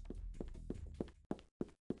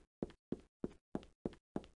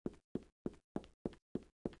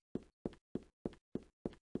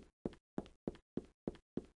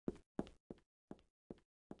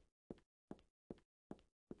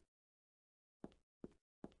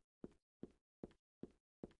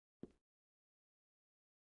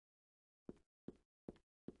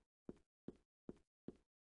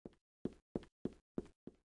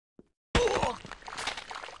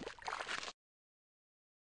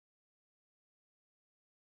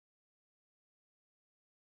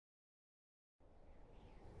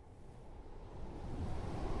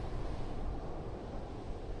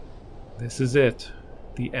 This is it,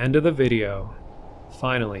 the end of the video.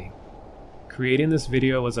 Finally, creating this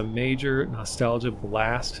video was a major nostalgia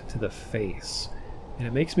blast to the face, and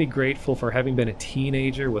it makes me grateful for having been a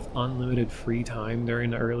teenager with unlimited free time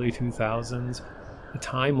during the early 2000s, a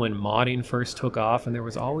time when modding first took off and there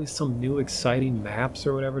was always some new exciting maps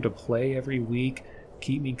or whatever to play every week,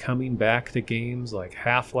 keep me coming back to games like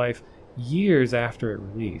Half-Life years after it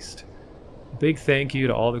released. A big thank you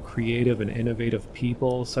to all the creative and innovative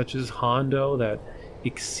people, such as Hondo, that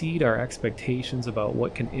exceed our expectations about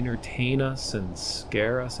what can entertain us and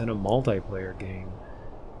scare us in a multiplayer game.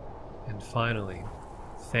 And finally,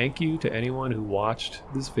 thank you to anyone who watched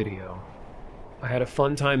this video. I had a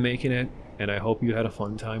fun time making it, and I hope you had a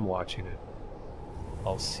fun time watching it.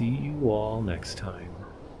 I'll see you all next time.